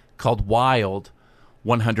called Wild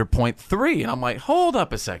 100.3. And I'm like, hold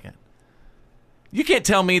up a second. You can't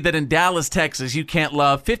tell me that in Dallas, Texas, you can't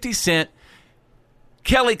love 50 Cent,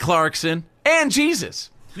 Kelly Clarkson, and Jesus.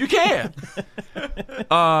 You can.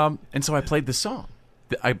 And so I played this song.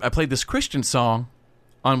 I played this Christian song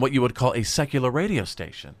on what you would call a secular radio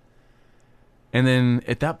station. And then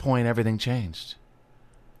at that point, everything changed.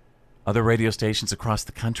 Other radio stations across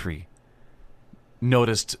the country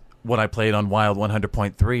noticed what I played on Wild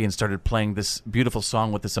 100.3 and started playing this beautiful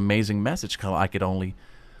song with this amazing message called I Could Only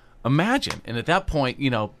Imagine. And at that point,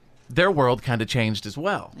 their world kind of changed as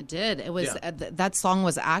well. It did. It was that song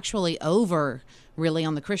was actually over really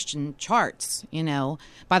on the Christian charts,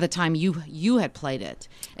 by the time you had played it.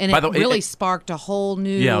 And it really sparked a whole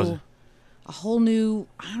new... I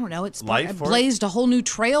don't know, it blazed a whole new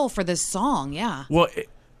trail for this song, yeah. Well,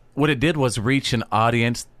 what it did was reach an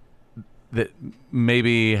audience that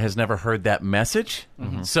maybe has never heard that message.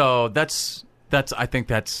 Mm-hmm. So I think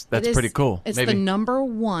that's pretty cool. It's the number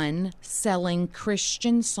one selling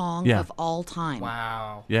Christian song of all time.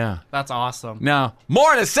 Wow. Yeah. That's awesome. Now,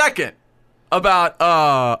 more in a second about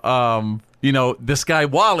this guy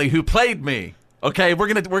Wally who played me. Okay, we're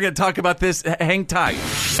gonna talk about this. Hang tight.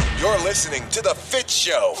 You're listening to The Fitz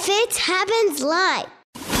Show. Fitz happens live.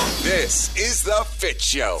 This is The Fitz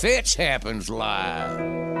Show. Fitz happens live.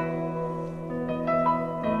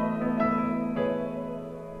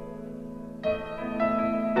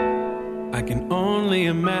 I can only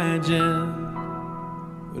imagine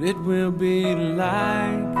what it will be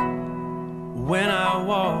like when I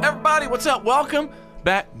walk. Everybody, what's up? Welcome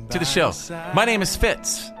back to the show. My name is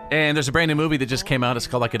Fitz. And there's a brand new movie that just came out. It's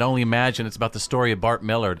called I Could Only Imagine. It's about the story of Bart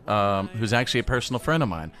Millard, who's actually a personal friend of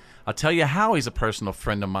mine. I'll tell you how he's a personal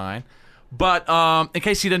friend of mine. But in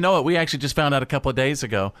case you didn't know it, we actually just found out a couple of days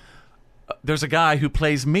ago. There's a guy who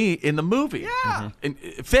plays me in the movie. Yeah. Mm-hmm. And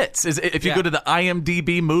Fitz. If you go to the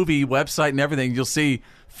IMDb movie website and everything, you'll see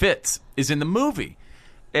Fitz is in the movie.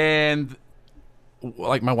 And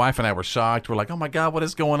like my wife and I were shocked. We're like, oh, my God, what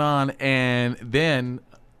is going on? And then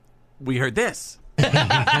we heard this. Well,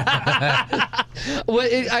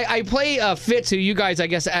 I play Fitz, who you guys, I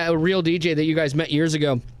guess, a real DJ that you guys met years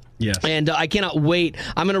ago. Yes. And I cannot wait.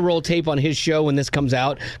 I'm going to roll tape on his show when this comes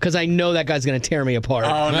out because I know that guy's going to tear me apart.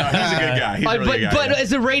 Oh, no, he's a good guy. He's a really good guy. But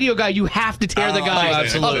as a radio guy, you have to tear the guy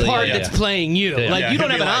apart that's playing you. Yeah. Like, you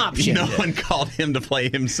don't have an option. No one called him to play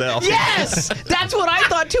himself. Yes! That's what I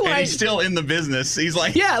thought, too. And he's still in the business. He's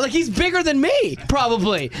like... Yeah, like he's bigger than me,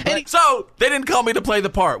 probably. So, they didn't call me to play the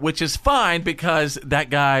part, which is fine because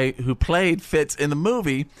that guy who played Fitz in the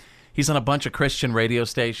movie... He's on a bunch of Christian radio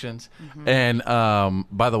stations. Mm-hmm. And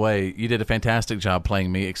by the way, you did a fantastic job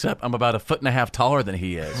playing me, except I'm about 1.5 feet taller than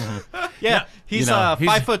he is. Mm-hmm. Yeah, he's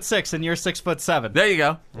 5'6" and you're 6'7". There you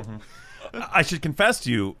go. Mm-hmm. I should confess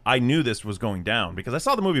to you, I knew this was going down because I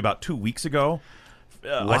saw the movie about 2 weeks ago.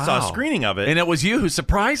 Wow. I saw a screening of it. And it was you who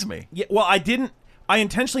surprised me. Yeah, well, I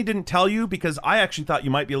intentionally didn't tell you because I actually thought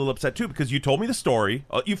you might be a little upset too because you told me the story.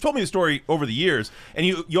 You've told me the story over the years, and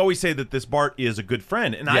you always say that this Bart is a good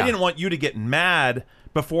friend, and I didn't want you to get mad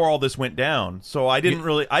before all this went down, so I didn't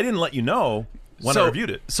let you know when I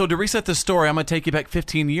reviewed it. So to reset the story, I'm going to take you back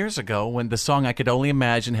 15 years ago when the song I Could Only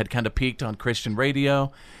Imagine had kind of peaked on Christian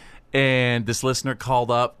radio, and this listener called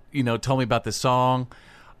up, told me about this song.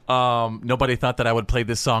 Nobody thought that I would play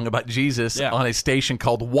this song about Jesus on a station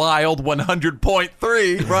called Wild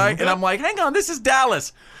 100.3, right? And I'm like, hang on, this is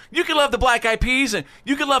Dallas. You can love the Black Eyed Peas, and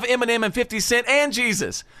you can love Eminem and 50 Cent and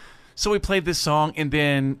Jesus. So we played this song, and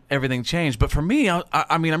then everything changed. But for me,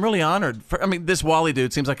 I mean, I'm really honored. This Wally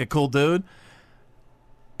dude seems like a cool dude.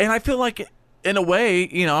 And I feel like, in a way,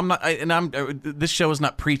 I'm not, this show is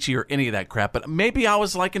not preachy or any of that crap, but maybe I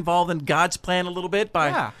was like involved in God's plan a little bit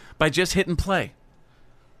by just hitting play.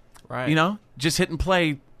 Right. Just hit and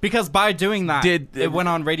play. Because by doing that, it went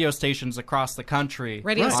on radio stations across the country.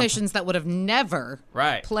 Radio stations that would have never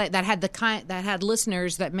played, that had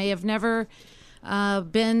listeners that may have never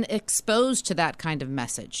been exposed to that kind of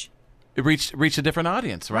message. It reached a different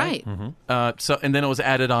audience, right? Mm-hmm. And then it was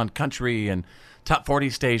added on country and top 40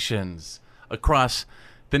 stations across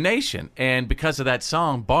the nation. And because of that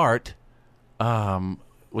song, Bart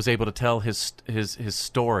was able to tell his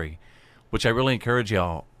story, which I really encourage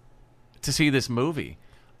y'all to see this movie.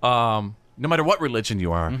 No matter what religion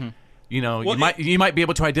you are, you might be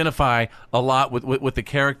able to identify a lot with the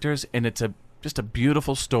characters, and it's just a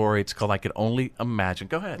beautiful story. It's called I Could Only Imagine.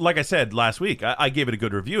 Go ahead. Like I said last week, I gave it a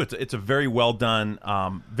good review. It's a very well done,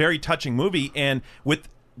 very touching movie, and with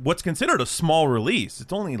what's considered a small release,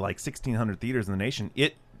 it's only like 1,600 theaters in the nation.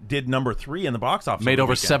 It did number 3 in the box office. Made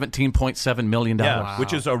over $17.7 million. Yeah,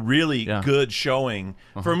 which is a really good showing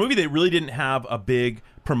for a movie that really didn't have a big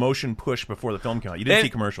promotion push before the film came out. You didn't see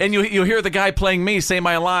commercials. And you'll hear the guy playing me say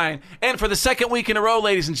my line. And for the second week in a row,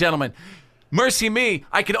 ladies and gentlemen, mercy me,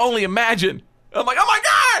 I Could Only Imagine. I'm like, oh my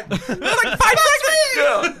God! That's like 5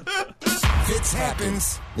 seconds! Fitz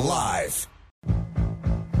happens live.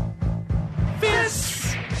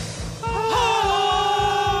 Fitz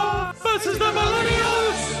versus the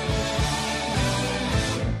Millennials.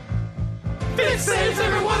 Fitz saves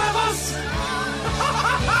every one of us.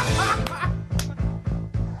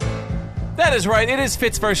 That is right. It is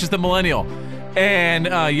Fitz versus the Millennial. And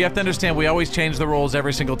you have to understand, we always change the rules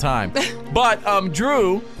every single time. But,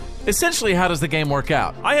 Drew, essentially, how does the game work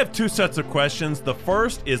out? I have 2 sets of questions. The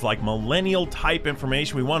first is like millennial-type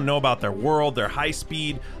information. We want to know about their world, their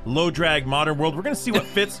high-speed, low-drag modern world. We're going to see what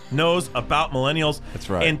Fitz knows about millennials. That's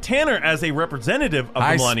right. And Tanner, as a representative of the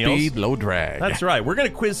millennials. High-speed, low-drag. That's right. We're going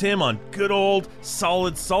to quiz him on good old,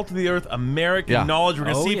 solid, salt-of-the-earth American knowledge. We're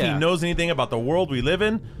going to see if he knows anything about the world we live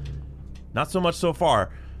in. Not so much so far.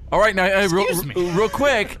 All right, now, real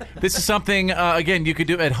quick, this is something, again, you could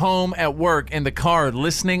do at home, at work, in the car,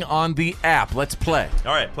 listening on the app. Let's play.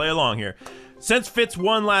 All right, play along here. Since Fitz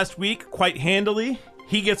won last week quite handily,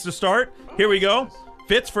 he gets to start. Here we go.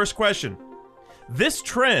 Fitz, first question. This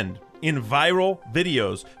trend in viral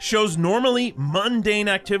videos shows normally mundane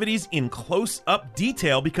activities in close-up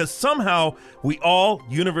detail because somehow we all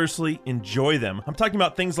universally enjoy them. I'm talking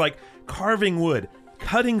about things like carving wood,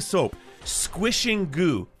 cutting soap, squishing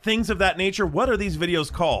goo, things of that nature. What are these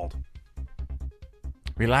videos called?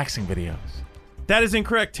 Relaxing videos. That is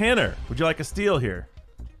incorrect. Tanner, would you like a steal here?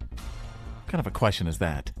 What kind of a question is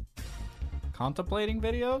that? Contemplating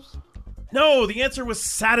videos? No, the answer was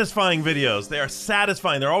satisfying videos. They are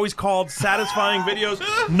satisfying. They're always called satisfying videos.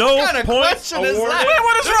 No what kind of points question is awarded. that?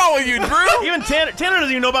 What is wrong with you, Drew? Even Tanner doesn't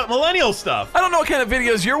even know about millennial stuff. I don't know what kind of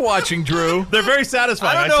videos you're watching, Drew. They're very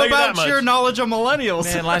satisfying. I don't know about your knowledge of millennials.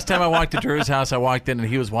 Man, last time I walked to Drew's house, I walked in and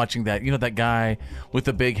he was watching that. You know that guy with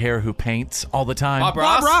the big hair who paints all the time? Bob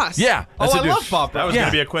Ross? Yeah. I love Bob Ross. That was going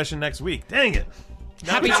to be a question next week. Dang it.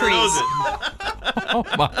 Happy Nobody trees. knows it. Oh,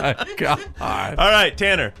 my God. All right,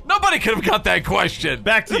 Tanner. Nobody could have got that question.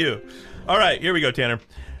 Back to you. All right, here we go, Tanner.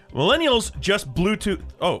 Millennials just Bluetooth.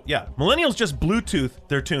 Oh, yeah. Millennials just Bluetooth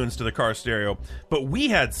their tunes to the car stereo. But we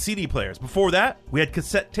had CD players. Before that, we had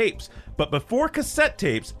cassette tapes. But before cassette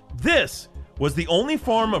tapes, this was the only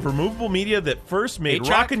form of removable media that first made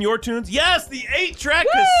rockin' your tunes. Yes, the 8-track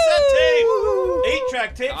cassette tape.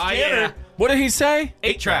 8-track tapes. Tanner. Yeah. What did he say?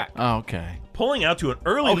 8-track. Oh, okay. Pulling out to an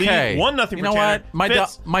early lead. 1-0 for You know Tanner.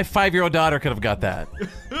 what? My 5-year-old daughter could have got that.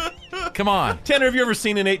 Come on. Tanner, have you ever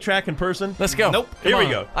seen an 8-track in person? Let's go. Nope. Here we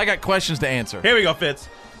go. I got questions to answer. Here we go, Fitz.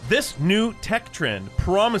 This new tech trend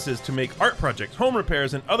promises to make art projects, home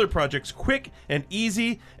repairs, and other projects quick and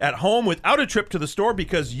easy at home without a trip to the store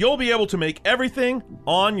because you'll be able to make everything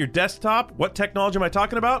on your desktop. What technology am I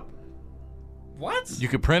talking about? What? You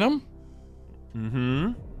could print them?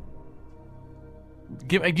 Mm-hmm.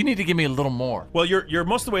 You need to give me a little more. Well, you're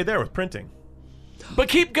most of the way there with printing. But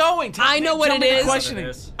keep going. I know what it is.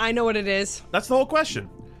 Questioning. I know what it is. That's the whole question.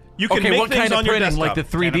 You can Okay, make what things kind of on your printing? desktop. Like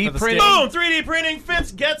the 3D printing? Boom! 3D printing.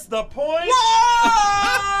 Fitz gets the point.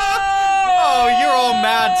 Oh, you're all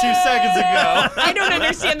mad 2 seconds ago. I don't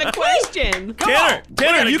understand the question.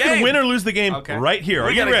 Tanner, you can win or lose the game right here. Are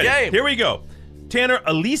We you got a ready? game. Here we go. Tanner,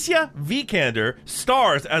 Alicia Vikander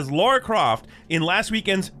stars as Lara Croft in last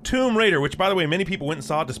weekend's Tomb Raider, which, by the way, many people went and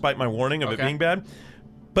saw despite my warning of it being bad.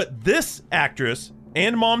 But this actress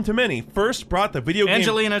and mom to many first brought the video game...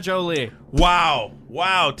 Angelina Jolie. Wow,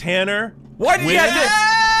 Tanner. Why did you have to...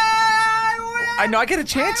 I know, I get a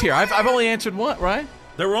chance here. I've only answered one, right?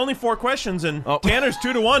 There were only 4 questions, and Tanner's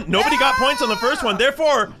 2-1. Nobody got points on the first one.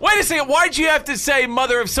 Therefore... Wait a second. Why'd you have to say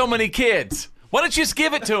mother of so many kids? Why don't you just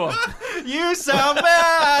give it to him? You sound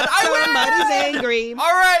mad. Somebody's angry. All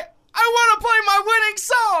right. I want to play my winning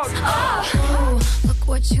song. Oh, look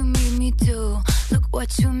what you made me do. Look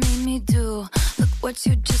what you made me do. Look what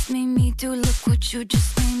you just made me do. Look what you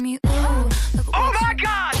just made me. Ooh, oh my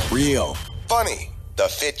God! Real. Funny. The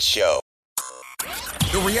Fitz Show.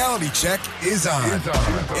 The reality check is on.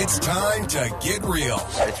 It's time to get real.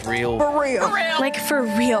 It's real. For real. Like for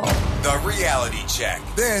real. The reality check.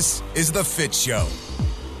 This is The Fitz Show.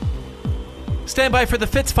 Stand by for the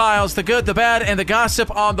Fitz Files, the good, the bad, and the gossip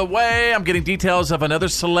on the way. I'm getting details of another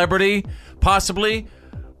celebrity, possibly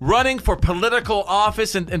running for political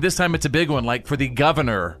office, and this time it's a big one, like for the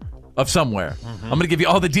governor of somewhere. I'm going to give you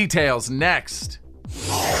all the details next.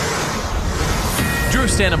 Drew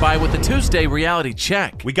standing by with the Tuesday reality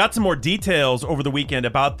check. We got some more details over the weekend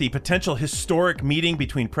about the potential historic meeting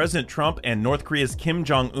between President Trump and North Korea's Kim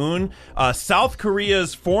Jong-un. South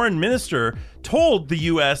Korea's foreign minister told the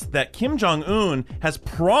U.S. that Kim Jong-un has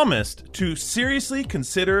promised to seriously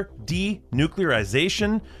consider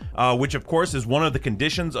denuclearization, which, of course, is one of the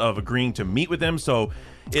conditions of agreeing to meet with him. So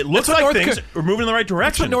it looks like things are moving in the right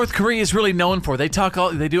direction. That's what North Korea is really known for. They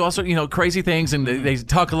do also, crazy things, and they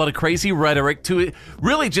talk a lot of crazy rhetoric to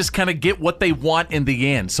really just kind of get what they want in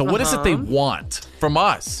the end. So what is it they want from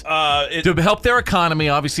us? To help their economy,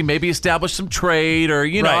 obviously, maybe establish some trade, or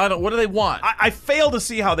what do they want? I fail to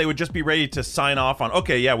see how they would just be ready to sign off on,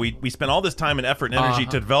 okay, yeah, we spent all this time and effort and energy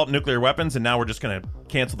to develop nuclear weapons, and now we're just going to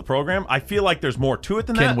cancel the program. I feel like there's more to it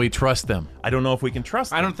than that. Can we trust them? I don't know if we can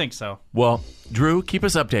trust them. I don't think so. Well, Drew, keep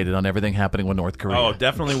us updated on everything happening with North Korea. Oh,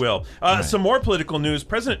 definitely will. Some more political news.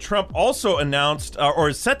 President Trump also announced, or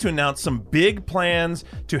is set to announce, some big plans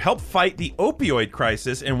to help fight the opioid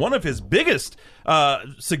crisis. And one of his biggest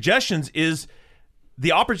suggestions is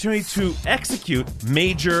the opportunity to execute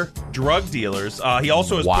major drug dealers. He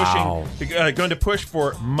also is going to push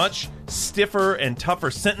for much stiffer and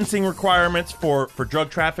tougher sentencing requirements for drug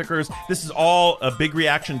traffickers. This is all a big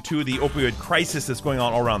reaction to the opioid crisis that's going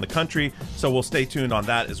on all around the country. So we'll stay tuned on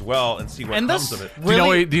that as well and see what comes of it.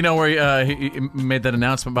 Really? Do you know where he made that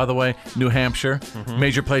announcement, by the way? New Hampshire.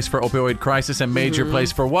 Major place for opioid crisis and major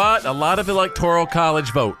place for what? A lot of electoral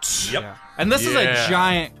college votes. Yep. Yeah. And this is a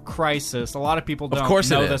giant crisis. A lot of people don't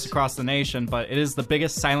know this across the nation, but it is the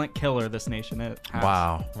biggest silent killer this nation has.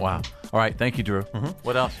 Wow. All right. Thank you, Drew.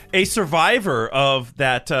 What else? A survivor of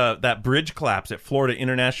that bridge collapse at Florida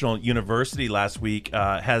International University last week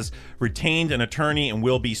has retained an attorney and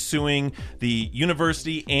will be suing the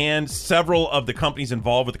university and several of the companies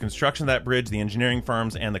involved with the construction of that bridge, the engineering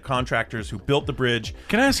firms and the contractors who built the bridge.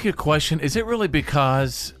 Can I ask you a question? Is it really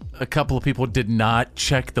because a couple of people did not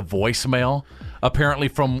check the voicemail? Apparently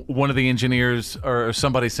from one of the engineers or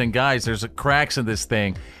somebody saying, guys, there's cracks in this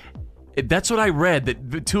thing. That's what I read,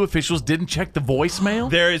 that the 2 officials didn't check the voicemail?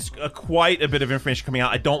 There is quite a bit of information coming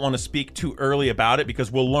out. I don't want to speak too early about it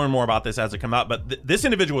because we'll learn more about this as it comes out. But this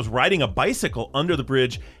individual was riding a bicycle under the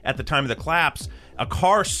bridge at the time of the collapse. A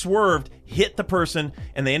car swerved, hit the person,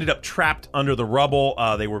 and they ended up trapped under the rubble.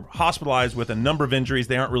 They were hospitalized with a number of injuries.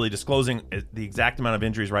 They aren't really disclosing the exact amount of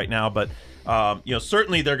injuries right now, but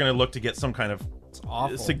certainly they're going to look to get some kind of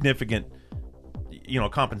significant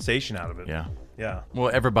compensation out of it. Yeah. Well,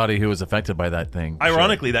 everybody who was affected by that thing.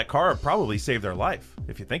 Ironically, that car probably saved their life,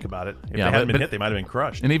 if you think about it. If they hadn't been hit, they might have been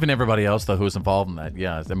crushed. And even everybody else, though, who was involved in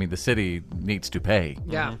that, I mean, the city needs to pay.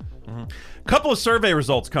 Yeah. Mm-hmm. Couple of survey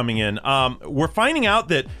results coming in. We're finding out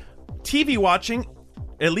that TV watching,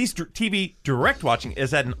 at least TV direct watching,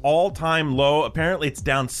 is at an all-time low. Apparently, it's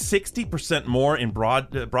down 60% more in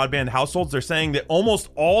broadband households. They're saying that almost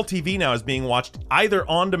all TV now is being watched either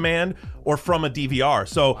on demand or from a DVR.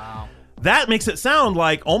 So that makes it sound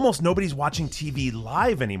like almost nobody's watching TV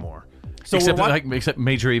live anymore. So except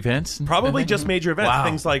major events? Probably just major events.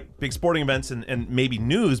 Things like big sporting events and maybe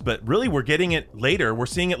news, but really we're getting it later. We're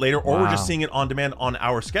seeing it later, or we're just seeing it on demand on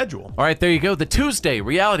our schedule. All right, there you go. The Tuesday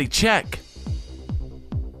reality check.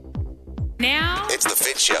 Now it's the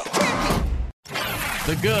Fitz Show.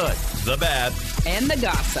 The good, the bad, and the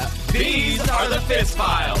gossip. These are the Fitz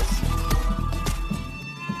Files.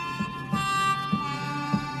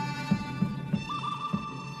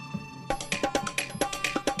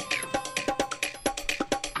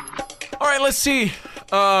 All right, let's see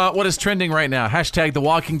what is trending right now. Hashtag The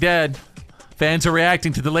Walking Dead. Fans are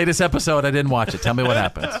reacting to the latest episode. I didn't watch it. Tell me what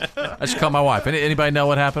happened. I should call my wife. Anybody know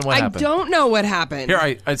what happened? What happened? I don't know what happened.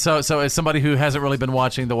 Here, so as somebody who hasn't really been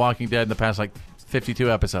watching The Walking Dead in the past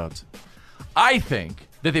 52 episodes, I think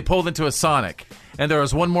that they pulled into a Sonic, and there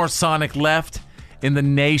was one more Sonic left in the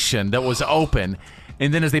nation that was open.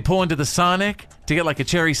 And then as they pull into the Sonic to get a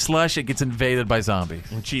cherry slush, it gets invaded by zombies.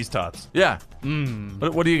 And cheese tots. Yeah.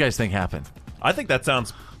 What do you guys think happened? I think that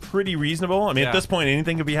sounds pretty reasonable. I mean, at this point,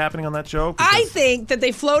 anything could be happening on that show. I think that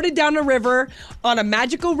they floated down a river on a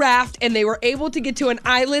magical raft, and they were able to get to an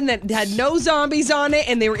island that had no zombies on it,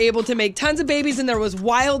 and they were able to make tons of babies, and there was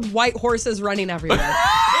wild white horses running everywhere.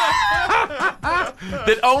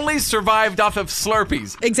 That only survived off of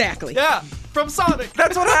Slurpees. Exactly. Yeah, from Sonic.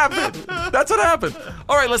 That's what happened. That's what happened.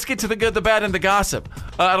 All right, let's get to the good, the bad, and the gossip.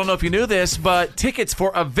 I don't know if you knew this, but tickets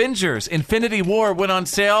for Avengers Infinity War went on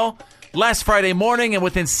sale last Friday morning, and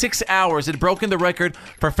within 6 hours, it broke the record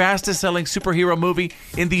for fastest-selling superhero movie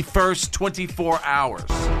in the first 24 hours.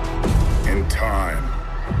 In time,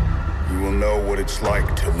 you will know what it's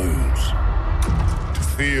like to lose.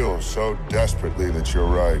 To feel so desperately that you're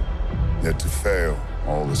right, yet to fail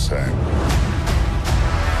all the same.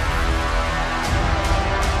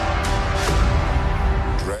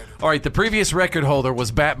 All right, the previous record holder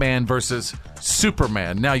was Batman versus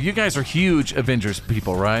Superman. Now, you guys are huge Avengers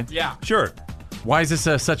people, right? Yeah. Sure. Why is this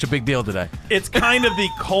such a big deal today? It's kind of the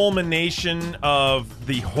culmination of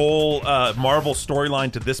the whole Marvel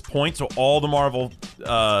storyline to this point. So all the Marvel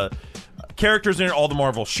characters are in it, all the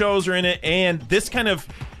Marvel shows are in it, and this kind of...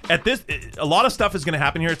 a lot of stuff is going to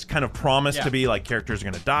happen here. It's kind of promised to be characters are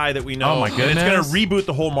going to die that we know. Oh my goodness! And it's going to reboot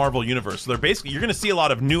the whole Marvel universe. So you're going to see a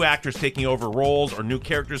lot of new actors taking over roles or new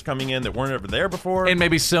characters coming in that weren't ever there before, and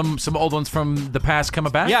maybe some old ones from the past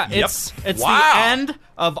coming back. Yeah, it's the end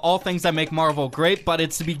of all things that make Marvel great, but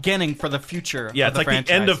it's the beginning for the future. Yeah, of it's franchise.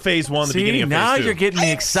 the end of Phase 1, the beginning of Phase 2. Now you're getting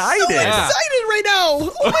me excited. I'm so excited right now.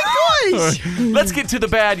 Oh my gosh! Let's get to the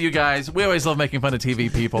bad, you guys. We always love making fun of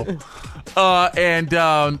TV people. And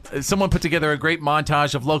someone put together a great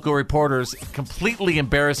montage of local reporters completely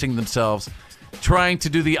embarrassing themselves trying to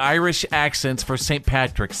do the Irish accents for St.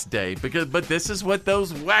 Patrick's Day. But this is what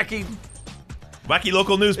those wacky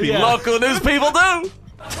local news people do.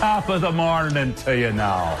 Top of the morning to you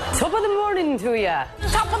now. Top of the morning to ya.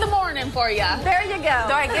 Top of the morning for ya. There you go.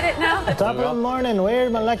 Do I get it now? Top of the morning,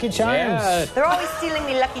 where's my lucky charms? Yeah. They're always stealing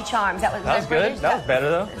me Lucky Charms. That was That was good. British? That was better,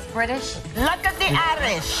 though. It's British. Look at the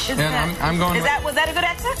Irish. I'm going... Was that a good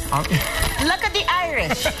accent? Look at the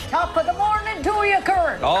Irish. Top of the morning to you,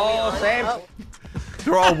 Kurt. Oh, same.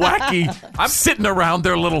 They're all wacky. I'm sitting around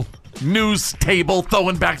their little news table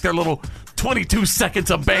throwing back their little 22 seconds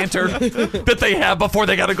of banter that they have before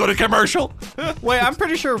they got to go to commercial. Wait, I'm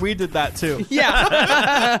pretty sure we did that too.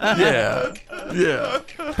 Yeah.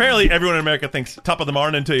 Apparently, everyone in America thinks "top of the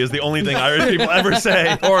morning" to you is the only thing Irish people ever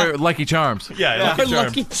say. Or Lucky Charms. Yeah,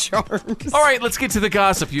 Lucky Charms. All right, let's get to the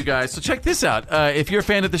gossip, you guys. So check this out. If you're a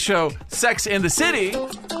fan of the show Sex and the City,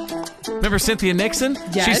 remember Cynthia Nixon?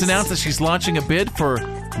 Yes. She's announced that she's launching a bid for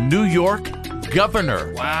New York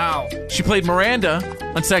governor. Wow. She played Miranda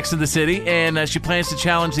on Sex and the City, and she plans to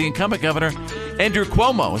challenge the incumbent governor, Andrew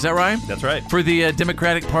Cuomo. Is that right? That's right. For the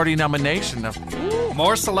Democratic Party nomination.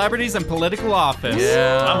 More celebrities in political office.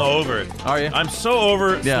 Yeah. I'm over it. Are you? I'm so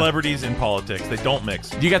over celebrities in politics. They don't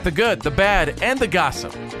mix. You got the good, the bad, and the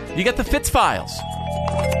gossip. You got the Fitz Files.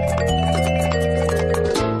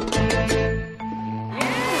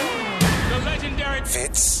 The legendary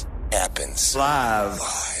Fitz happens live.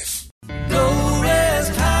 Go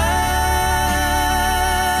rest high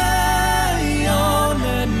on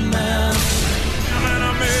that mountain. I'm an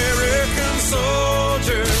American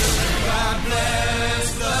soldier. God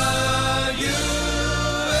bless the USA.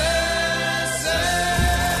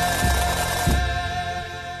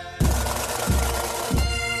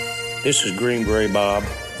 This is Green Beret Bob.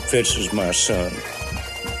 Fitz is my son.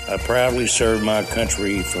 I proudly served my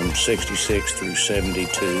country from 66 through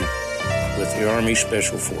 72 with the Army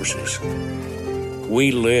Special Forces.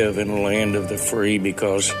 We live in the land of the free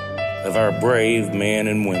because of our brave men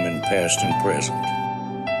and women, past and present.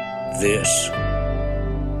 This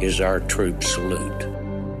is our troop salute.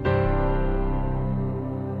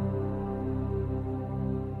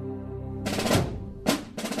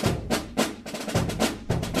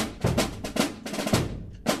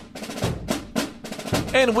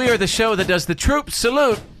 And we are the show that does the troop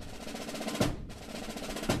salute.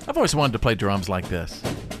 I've always wanted to play drums like this.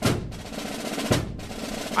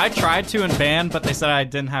 I tried to in band, but they said I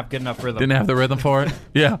didn't have good enough rhythm. Didn't have the rhythm for it?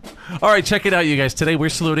 Yeah. All right, check it out, you guys. Today we're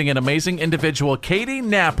saluting an amazing individual, Katie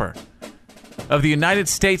Napper of the United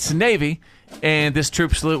States Navy. And this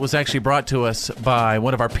troop salute was actually brought to us by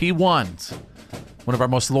one of our P1s, one of our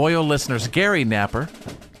most loyal listeners, Gary Napper,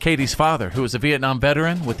 Katie's father, who is a Vietnam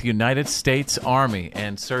veteran with the United States Army.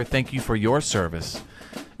 And, sir, thank you for your service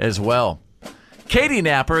as well. Katie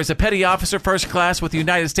Napper is a petty officer, first class with the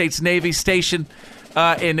United States Navy, stationed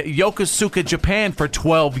in Yokosuka, Japan for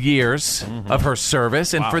 12 years of her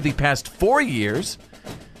service. And for the past 4 years,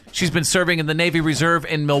 she's been serving in the Navy Reserve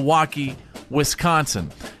in Milwaukee,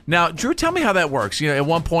 Wisconsin. Now, Drew, tell me how that works. You know, at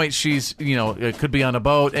one point she's, could be on a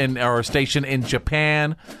boat or stationed in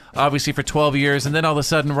Japan, obviously for 12 years, and then all of a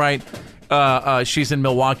sudden, right, she's in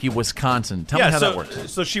Milwaukee, Wisconsin. Tell me how that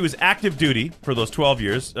works. So she was active duty for those 12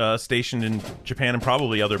 years, stationed in Japan and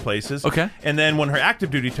probably other places. Okay. And then when her active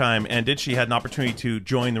duty time ended, she had an opportunity to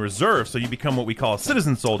join the reserve. So you become what we call a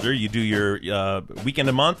citizen soldier. You do your weekend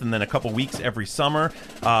a month and then a couple weeks every summer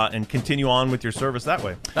and continue on with your service that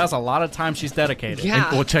way. That's a lot of time she's dedicated. Yeah.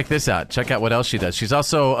 And, well, check this out. Check out what else she does. She's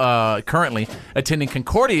also currently attending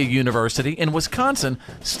Concordia University in Wisconsin,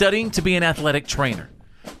 studying to be an athletic trainer.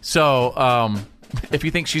 So, if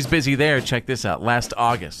you think she's busy there, check this out. Last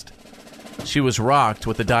August, she was rocked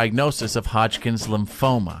with the diagnosis of Hodgkin's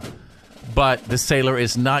lymphoma. But the sailor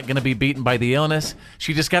is not going to be beaten by the illness.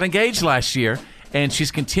 She just got engaged last year, and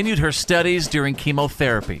she's continued her studies during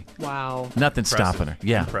chemotherapy. Wow. Nothing's stopping her.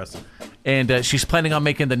 Yeah. Impressive. And she's planning on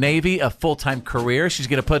making the Navy a full-time career. She's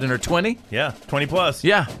going to put in her 20. Yeah, 20 plus.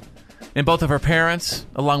 Yeah. And both of her parents,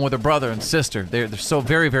 along with her brother and sister, they're so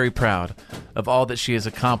very, very proud of all that she has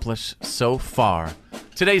accomplished so far.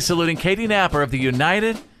 Today, saluting Katie Napper of the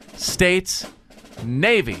United States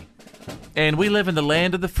Navy. And we live in the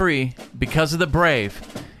land of the free because of the brave.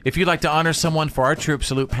 If you'd like to honor someone for our troop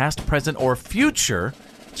salute, past, present, or future,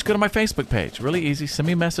 just go to my Facebook page. Really easy. Send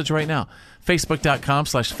me a message right now.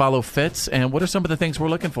 Facebook.com/follow Fitz. And what are some of the things we're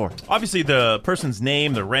looking for? Obviously, the person's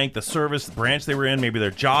name, the rank, the service, the branch they were in, maybe their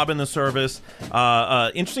job in the service,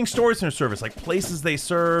 interesting stories in their service, like places they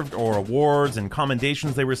served or awards and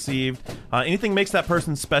commendations they received. Anything makes that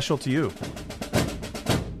person special to you.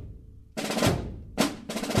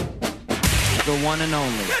 The one and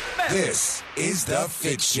only. This is The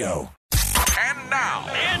Fitz Show. And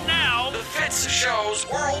now, the Fitz Show's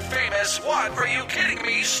world-famous What Are You Kidding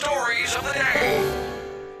Me? Stories of the Day.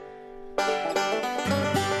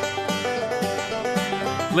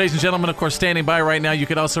 Ladies and gentlemen, of course, standing by right now, you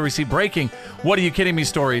could also receive breaking What Are You Kidding Me?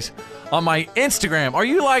 Stories on my Instagram. Are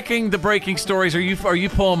you liking the breaking stories? Are you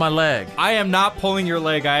pulling my leg? I am not pulling your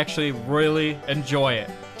leg. I actually really enjoy it.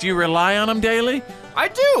 Do you rely on them daily? I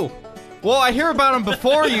do. Well, I hear about them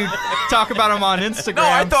before you talk about them on Instagram. No,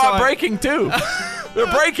 I thought breaking too. They're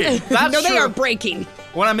breaking. That's no, they true. are breaking.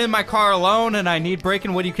 When I'm in my car alone and I need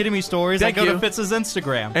breaking What Are You Kidding Me? Stories, I go to Fitz's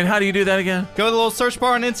Instagram. And how do you do that again? Go to the little search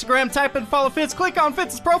bar on Instagram, type in follow Fitz, click on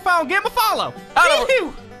Fitz's profile, and give him a follow.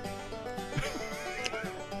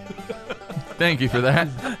 Thank you for that.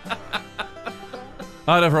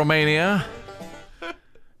 Out of Romania.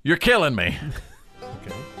 You're killing me.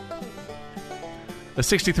 A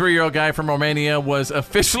 63-year-old guy from Romania was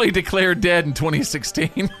officially declared dead in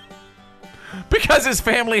 2016 Because his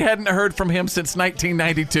family hadn't heard from him since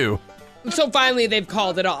 1992. So finally they've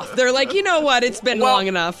called it off. They're like, you know what? It's been long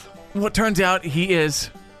enough. Well, it turns out he is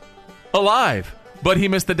alive, but he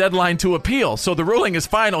missed the deadline to appeal. So the ruling is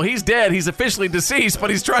final. He's dead. He's officially deceased, but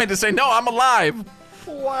he's trying to say, no, I'm alive.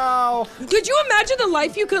 Wow. Could you imagine the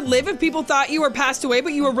life you could live if people thought you were passed away,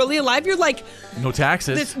 but you were really alive? You're like... No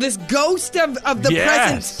taxes. This ghost of the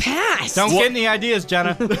present's past. Don't get any ideas,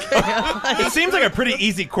 Jenna. It seems like a pretty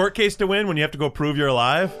easy court case to win when you have to go prove you're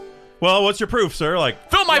alive. Well, what's your proof, sir? Like,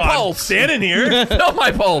 fill my pulse. I'm standing here. Fill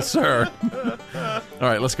my pulse, sir. All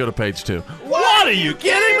right, let's go to page 2. What are you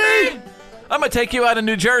kidding me? I'm going to take you out of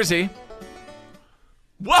New Jersey.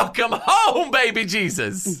 Welcome home, baby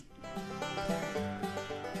Jesus.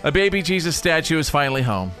 A baby Jesus statue is finally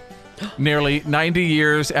home. Nearly 90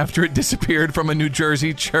 years after it disappeared from a New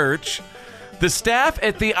Jersey church, the staff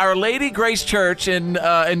at the Our Lady Grace Church in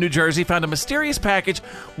New Jersey found a mysterious package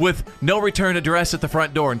with no return address at the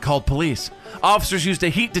front door and called police. Officers used a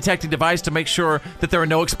heat-detecting device to make sure that there were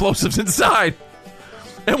no explosives inside.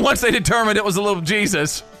 And once they determined it was a little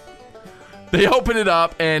Jesus, they opened it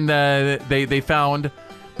up and they found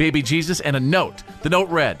baby Jesus and a note. The note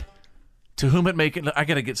read, "To whom it may..." I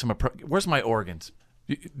got to get some... Where's my organs?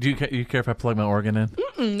 Do you care if I plug my organ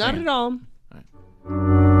in? Not at all. All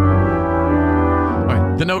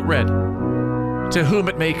right. The note read, "To whom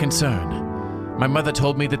it may concern. My mother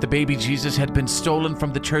told me that the baby Jesus had been stolen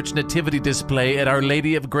from the church nativity display at Our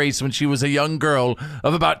Lady of Grace when she was a young girl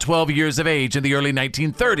of about 12 years of age in the early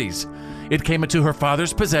 1930s. It came into her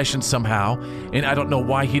father's possession somehow, and I don't know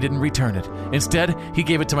why he didn't return it. Instead, he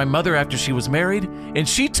gave it to my mother after she was married, and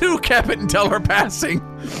she too kept it until her passing.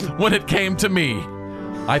 When it came to me,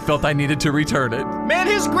 I felt I needed to return it." Man,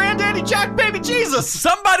 his granddaddy jacked baby Jesus.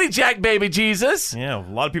 Somebody jacked baby Jesus. Yeah,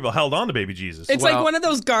 a lot of people held on to baby Jesus. It's like one of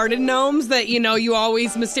those garden gnomes that, you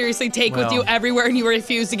always mysteriously take with you everywhere and you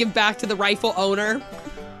refuse to give back to the rightful owner.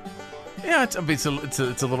 Yeah, it's a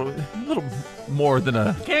little more than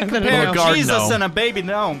a... Can't compare garden Jesus gnome. and a baby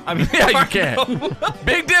gnome. I mean, yeah, you can.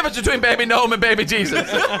 Big difference between baby gnome and baby Jesus.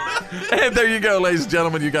 And there you go, ladies and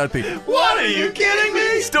gentlemen. You got the... What are you kidding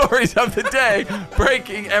me? Stories of the day,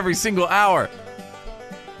 breaking every single hour.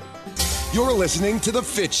 You're listening to The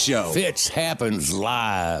Fitz Show. Fitz happens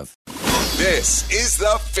live. This is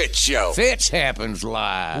The Fitz Show. Fitz happens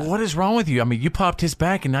live. What is wrong with you? I mean, you popped his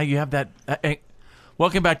back, and now you have that...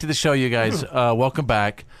 Welcome back to the show, you guys. Welcome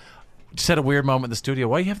back. Just had a weird moment in the studio.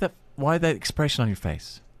 Why you have that? Why that expression on your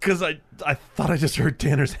face? Because I thought I just heard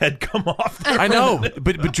Tanner's head come off. I know,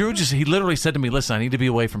 but Drew he literally said to me, "Listen, I need to be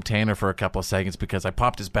away from Tanner for a couple of seconds because I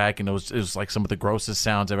popped his back and it was like some of the grossest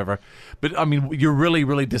sounds I've ever." But I mean, you're really,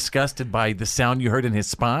 really disgusted by the sound you heard in his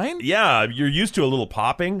spine. Yeah, you're used to a little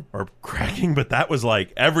popping or cracking, but that was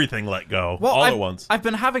like everything let go all at once. I've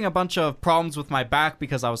been having a bunch of problems with my back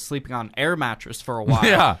because I was sleeping on air mattress for a while.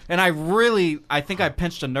 Yeah, and I think I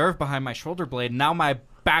pinched a nerve behind my shoulder blade. And now my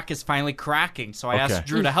back is finally cracking, so I asked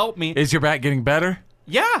Drew to help me. Is your back getting better?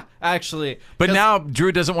 Yeah, actually. But now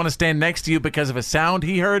Drew doesn't want to stand next to you because of a sound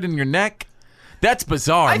he heard in your neck? That's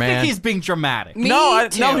bizarre, man. I think he's being dramatic. No,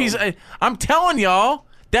 I'm telling y'all,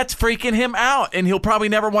 that's freaking him out, and he'll probably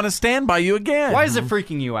never want to stand by you again. Why is it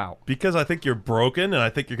freaking you out? Because I think you're broken, and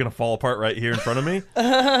I think you're going to fall apart right here in front of me.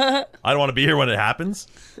 I don't want to be here when it happens.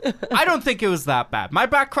 I don't think it was that bad. My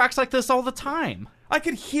back cracks like this all the time. I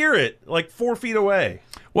could hear it like 4 feet away.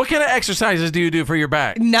 What kind of exercises do you do for your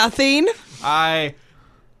back? Nothing. I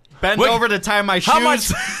bend over to tie my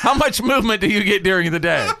shoes. How much movement do you get during the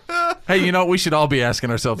day? Hey, we should all be asking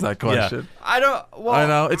ourselves that question. Yeah. I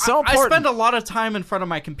know. It's so important. I spend a lot of time in front of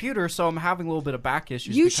my computer, so I'm having a little bit of back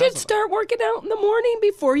issues. You should start working out in the morning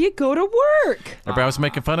before you go to work. Everybody was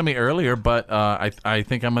making fun of me earlier, but I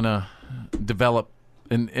think I'm going to develop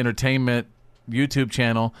an entertainment YouTube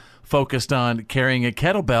channel focused on carrying a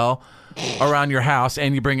kettlebell around your house,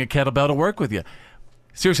 and you bring a kettlebell to work with you.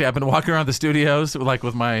 Seriously, I've been walking around the studios like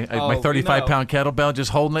with my 35-pound kettlebell,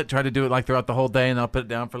 just holding it, try to do it like throughout the whole day, and then I'll put it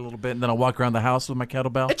down for a little bit, and then I'll walk around the house with my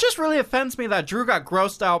kettlebell. It just really offends me that Drew got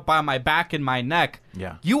grossed out by my back and my neck.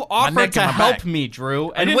 Yeah. You offered to help me,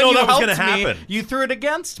 Drew, and I didn't when know you that was helped gonna happen. me, you threw it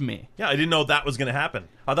against me. Yeah, I didn't know that was going to happen.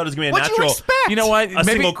 I thought it was going to be a What'd natural... you expect? You know what? A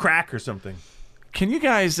single crack or something. Can you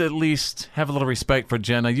guys at least have a little respect for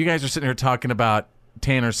Jenna? You guys are sitting here talking about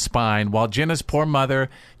Tanner's spine while Jenna's poor mother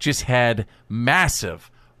just had massive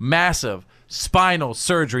spinal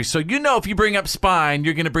surgery. So if you bring up spine,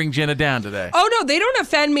 you're going to bring Jenna down today. Oh, no, they don't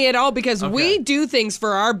offend me at all because we do things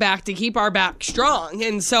for our back to keep our back strong.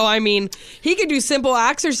 And so, he could do simple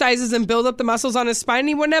exercises and build up the muscles on his spine and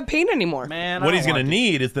he wouldn't have pain anymore. Man, what he's going to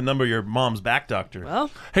need is the number of your mom's back doctor.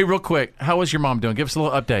 Well, hey, real quick, how is your mom doing? Give us a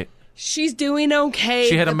little update. She's doing okay.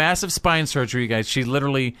 She had a massive spine surgery, you guys. She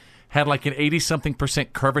literally had like an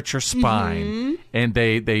 80-something% curvature spine, and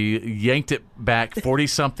they yanked it back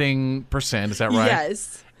 40-something%. Is that right?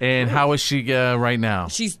 Yes. And how is she right now?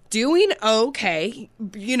 She's doing okay.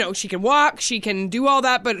 You know, she can walk, she can do all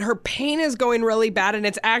that, but her pain is going really bad, and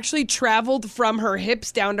it's actually traveled from her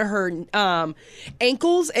hips down to her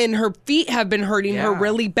ankles, and her feet have been hurting her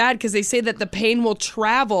really bad because they say that the pain will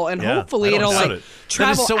travel, and hopefully it'll travel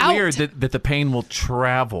That is so out. weird that the pain will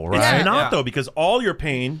travel, right? It's not, though, because all your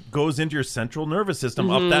pain goes into your central nervous system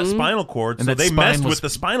up that spinal cord, And so that they spine messed was- with the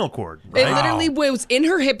spinal cord. Right? It literally was in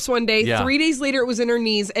her hips one day. Yeah. 3 days later, it was in her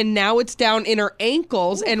knees, and now it's down in her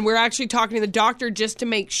ankles. And we're actually talking to the doctor just to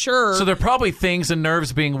make sure. So there are probably things and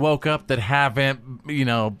nerves being woke up that haven't,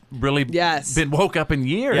 really been woke up in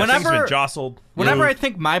years. Yeah, things been jostled. Whenever I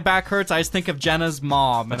think my back hurts, I just think of Jenna's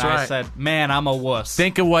mom, and That's I right. said, "Man, I'm a wuss."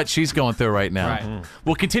 Think of what she's going through right now. Right.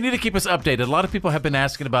 Well, continue to keep us updated. A lot of people have been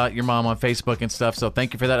asking about your mom on Facebook and stuff, so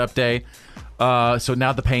thank you for that update. So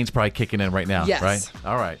now the pain's probably kicking in right now, Yes. right?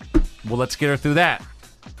 All right. Well, let's get her through that.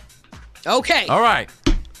 Okay. All right.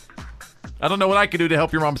 I don't know what I can do to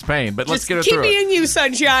help your mom's pain, but let's Just get her keep through me it. in you,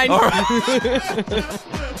 sunshine. All right.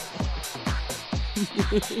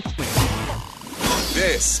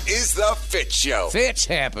 This is the Fitz Show. Fitz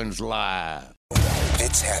happens live.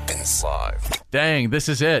 Fitz happens live. Dang, this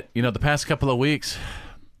is it. The past couple of weeks,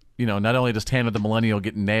 not only does Tanner the Millennial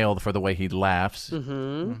get nailed for the way he laughs,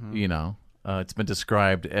 it's been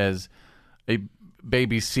described as a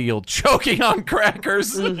baby seal choking on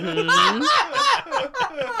crackers.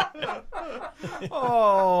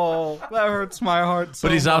 Oh, that hurts my heart so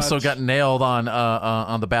But he's also much. got nailed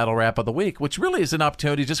on the battle rap of the week, which really is an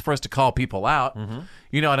opportunity just for us to call people out.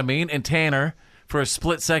 You know what I mean? And Tanner, for a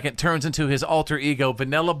split second, turns into his alter ego,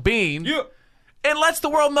 Vanilla Bean, and lets the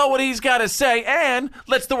world know what he's got to say, and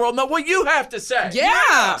lets the world know what you have to say.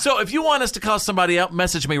 Yeah. So if you want us to call somebody out,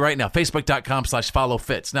 message me right now,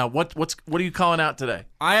 Facebook.com/followfitz. Now, what are you calling out today?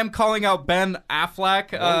 I am calling out Ben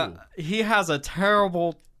Affleck. He has a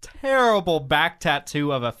terrible back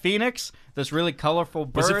tattoo of a phoenix, this really colorful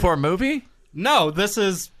bird. Was it for a movie? No, this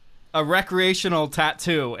is a recreational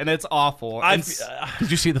tattoo, and it's awful. Did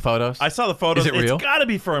you see the photos? I saw the photos. Is it real? It's got to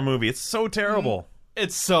be for a movie. It's so terrible.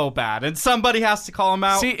 It's so bad, and somebody has to call him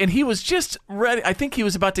out. See, and he was just ready. I think he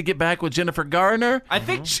was about to get back with Jennifer Garner. I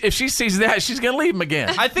think if she sees that, she's going to leave him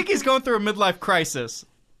again. I think he's going through a midlife crisis,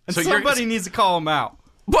 and So somebody needs to call him out.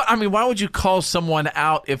 But, I mean, why would you call someone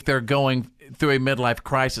out if they're going through a midlife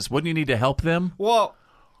crisis? Wouldn't you need to help them? Well,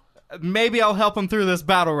 maybe I'll help him through this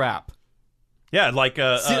battle rap. Yeah, like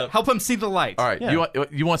help him see the light. All right, Yeah.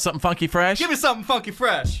 you want something funky fresh? Give me something funky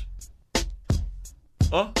fresh.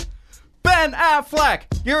 Ben Affleck,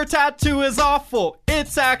 your tattoo is awful.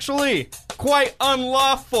 It's actually quite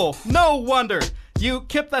unlawful. No wonder you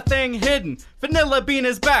kept that thing hidden. Vanilla Bean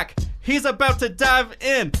is back. He's about to dive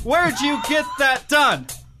in. Where'd you get that done?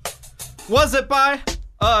 Was it by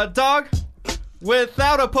a dog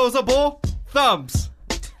without opposable thumbs?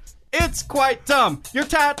 It's quite dumb. Your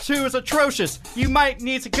tattoo is atrocious. You might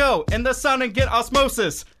need to go in the sun and get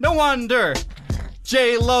osmosis. No wonder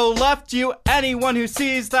J-Lo left you. Anyone who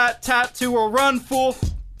sees that tattoo will run, fool.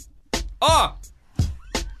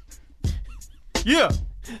 Yeah.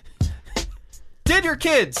 Did your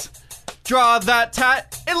kids draw that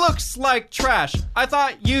tat? It looks like trash. I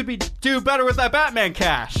thought you'd do better with that Batman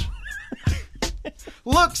cash.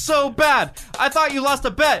 Looks so bad. I thought you lost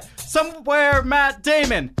a bet. Somewhere Matt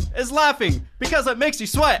Damon is laughing because it makes you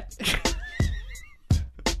sweat.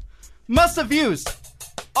 Must have used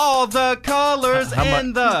all the colors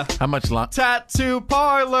in the How much tattoo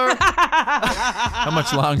parlor. How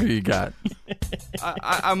much longer you got?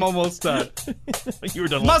 I'm almost done. You were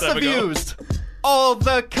done. Must have used all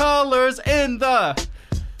the colors in the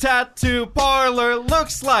tattoo parlor.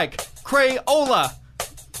 Looks like Crayola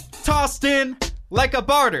tossed in like a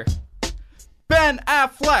barter. Ben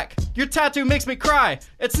Affleck, your tattoo makes me cry.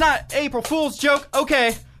 It's not April Fool's joke.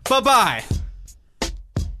 Okay, bye-bye.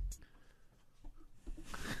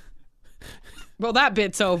 Well, that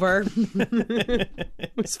bit's over.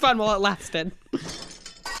 It was fun while it lasted.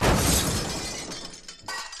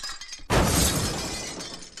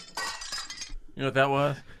 You know what that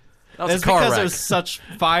was? That was It's a car because wreck. there's such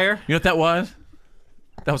fire. You know what that was?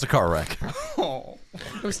 That was a car wreck. Oh.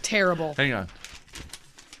 It was terrible. Hang on.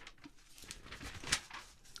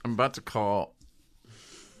 I'm about to call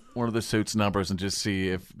one of the suit's numbers and just see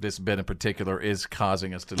if this bit in particular is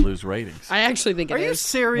causing us to lose ratings. I actually think it is. Are you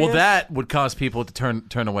serious? Well, that would cause people to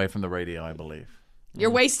turn away from the radio, I believe. You're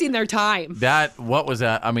wasting their time. What was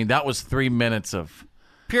that? I mean, that was 3 minutes of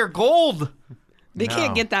pure gold. They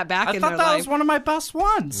can't get that back I in thought their that life. was one of my best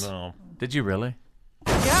ones. No. Did you really?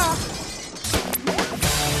 Yeah.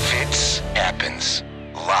 Fitz happens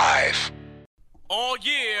live. Oh,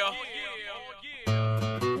 yeah.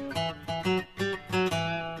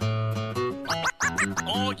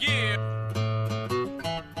 Oh, yeah.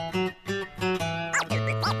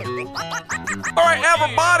 All right,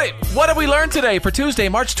 everybody, what have we learned today for Tuesday,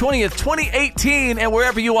 March 20th, 2018, and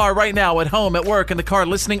wherever you are right now, at home, at work, in the car,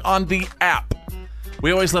 listening on the app?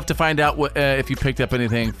 We always love to find out if you picked up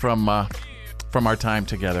anything from our time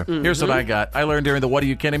together. Mm-hmm. Here's what I got. I learned during the What Are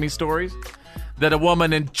You Kidding Me stories that a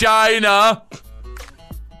woman in China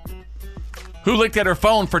who looked at her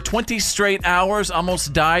phone for 20 straight hours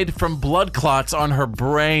almost died from blood clots on her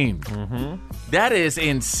brain. Mm-hmm. That is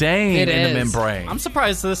insane in the membrane. I'm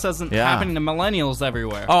surprised this isn't happening to millennials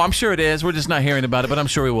everywhere. Oh, I'm sure it is. We're just not hearing about it, but I'm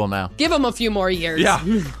sure we will now. Give them a few more years. Yeah.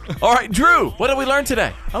 All right, Drew, what did we learn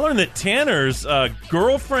today? I learned that Tanner's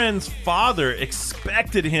girlfriend's father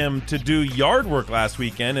expected him to do yard work last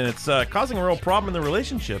weekend, and it's causing a real problem in the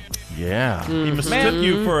relationship. Yeah. He mistook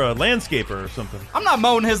you for a landscaper or something. I'm not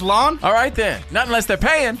mowing his lawn. All right, then. Not unless they're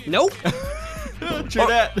paying. Nope. True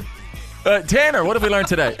that. Tanner, what have we learned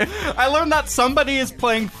today? I learned that somebody is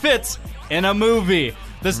playing Fitz in a movie.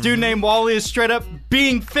 This dude named Wally is straight up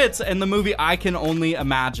being Fitz in the movie I Can Only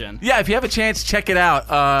Imagine. Yeah, if you have a chance, check it out.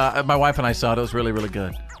 My wife and I saw it. It was really, really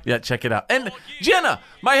good. Yeah, check it out. And Jenna,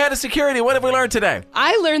 my head of security, what have we learned today?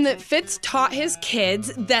 I learned that Fitz taught his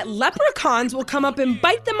kids that leprechauns will come up and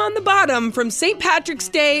bite them on the bottom from St. Patrick's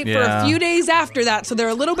Day for a few days after that, so they're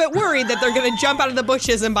a little bit worried that they're going to jump out of the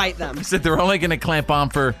bushes and bite them. He said they're only going to clamp on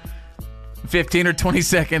for 15 or 20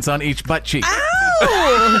 seconds on each butt cheek. Ow!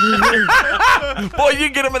 Boy, you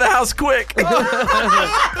get them in the house quick.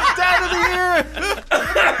 Dad of the year!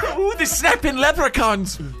 Ooh, the snapping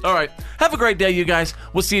leprechauns. All right. Have a great day, you guys.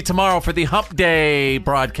 We'll see you tomorrow for the Hump Day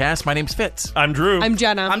broadcast. My name's Fitz. I'm Drew. I'm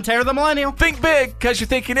Jenna. I'm Tara the Millennial. Think big, because you're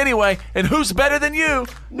thinking anyway. And who's better than you?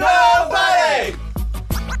 Nobody!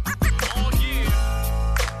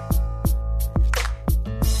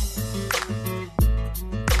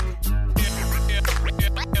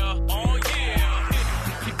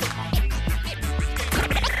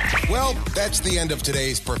 Well, that's the end of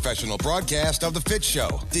today's professional broadcast of The Fitz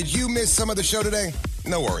Show. Did you miss some of the show today?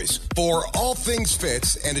 No worries. For all things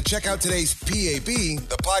Fitz and to check out today's PAB,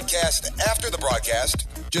 the podcast after the broadcast,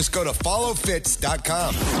 just go to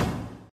followfitz.com.